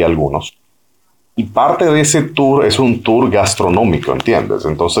vienen aquí algunos. Y parte de ese tour es un tour gastronómico, ¿entiendes?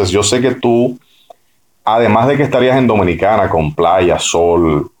 Entonces yo sé que tú, además de que estarías en Dominicana con playa,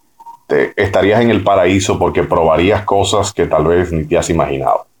 sol, estarías en el paraíso porque probarías cosas que tal vez ni te has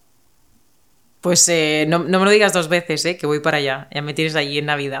imaginado. Pues no me lo digas 2 veces, que voy para allá. Ya me tienes allí en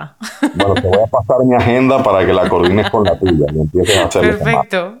Navidad. Bueno, te voy a pasar mi agenda para que la coordines con la tuya y empieces a hacerlo.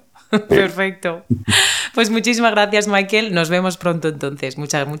 Perfecto, sí. Perfecto. Pues muchísimas gracias, Michael. Nos vemos pronto entonces.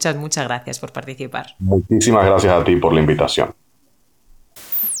 Muchas gracias por participar. Muchísimas gracias a ti por la invitación.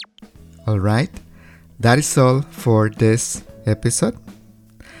 All right, that is all for this episode.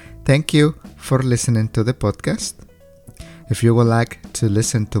 Thank you for listening to the podcast. If you would like to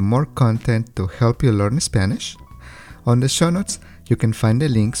listen to more content to help you learn Spanish, on the show notes you can find the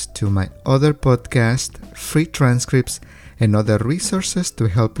links to my other podcast, free transcripts, and other resources to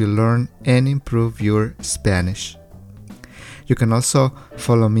help you learn and improve your Spanish. You can also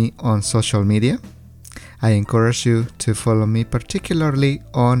follow me on social media. I encourage you to follow me particularly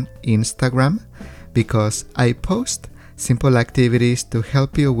on Instagram because I post simple activities to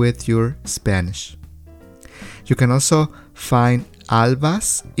help you with your Spanish. You can also find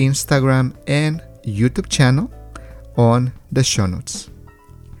Alba's Instagram and YouTube channel on the show notes.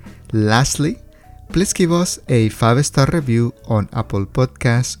 Lastly, please give us a 5-star review on Apple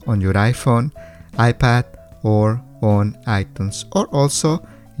Podcasts on your iPhone, iPad, or on iTunes. Or also,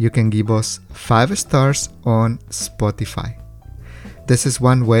 you can give us 5 stars on Spotify. This is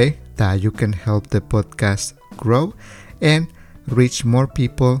one way that you can help the podcast grow and reach more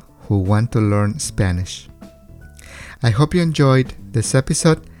people who want to learn Spanish. I hope you enjoyed this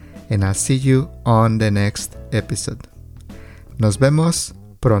episode and I'll see you on the next episode. Nos vemos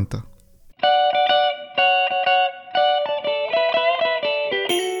pronto.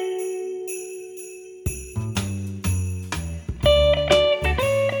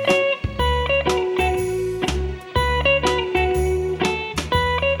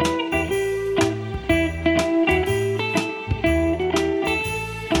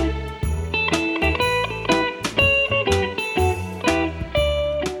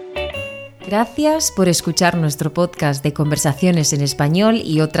 Gracias por escuchar nuestro podcast de conversaciones en español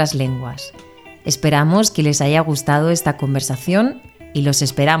y otras lenguas. Esperamos que les haya gustado esta conversación y los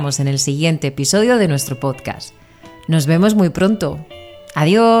esperamos en el siguiente episodio de nuestro podcast. Nos vemos muy pronto.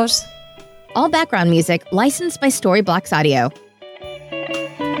 ¡Adiós! All background music licensed by Storyblocks Audio.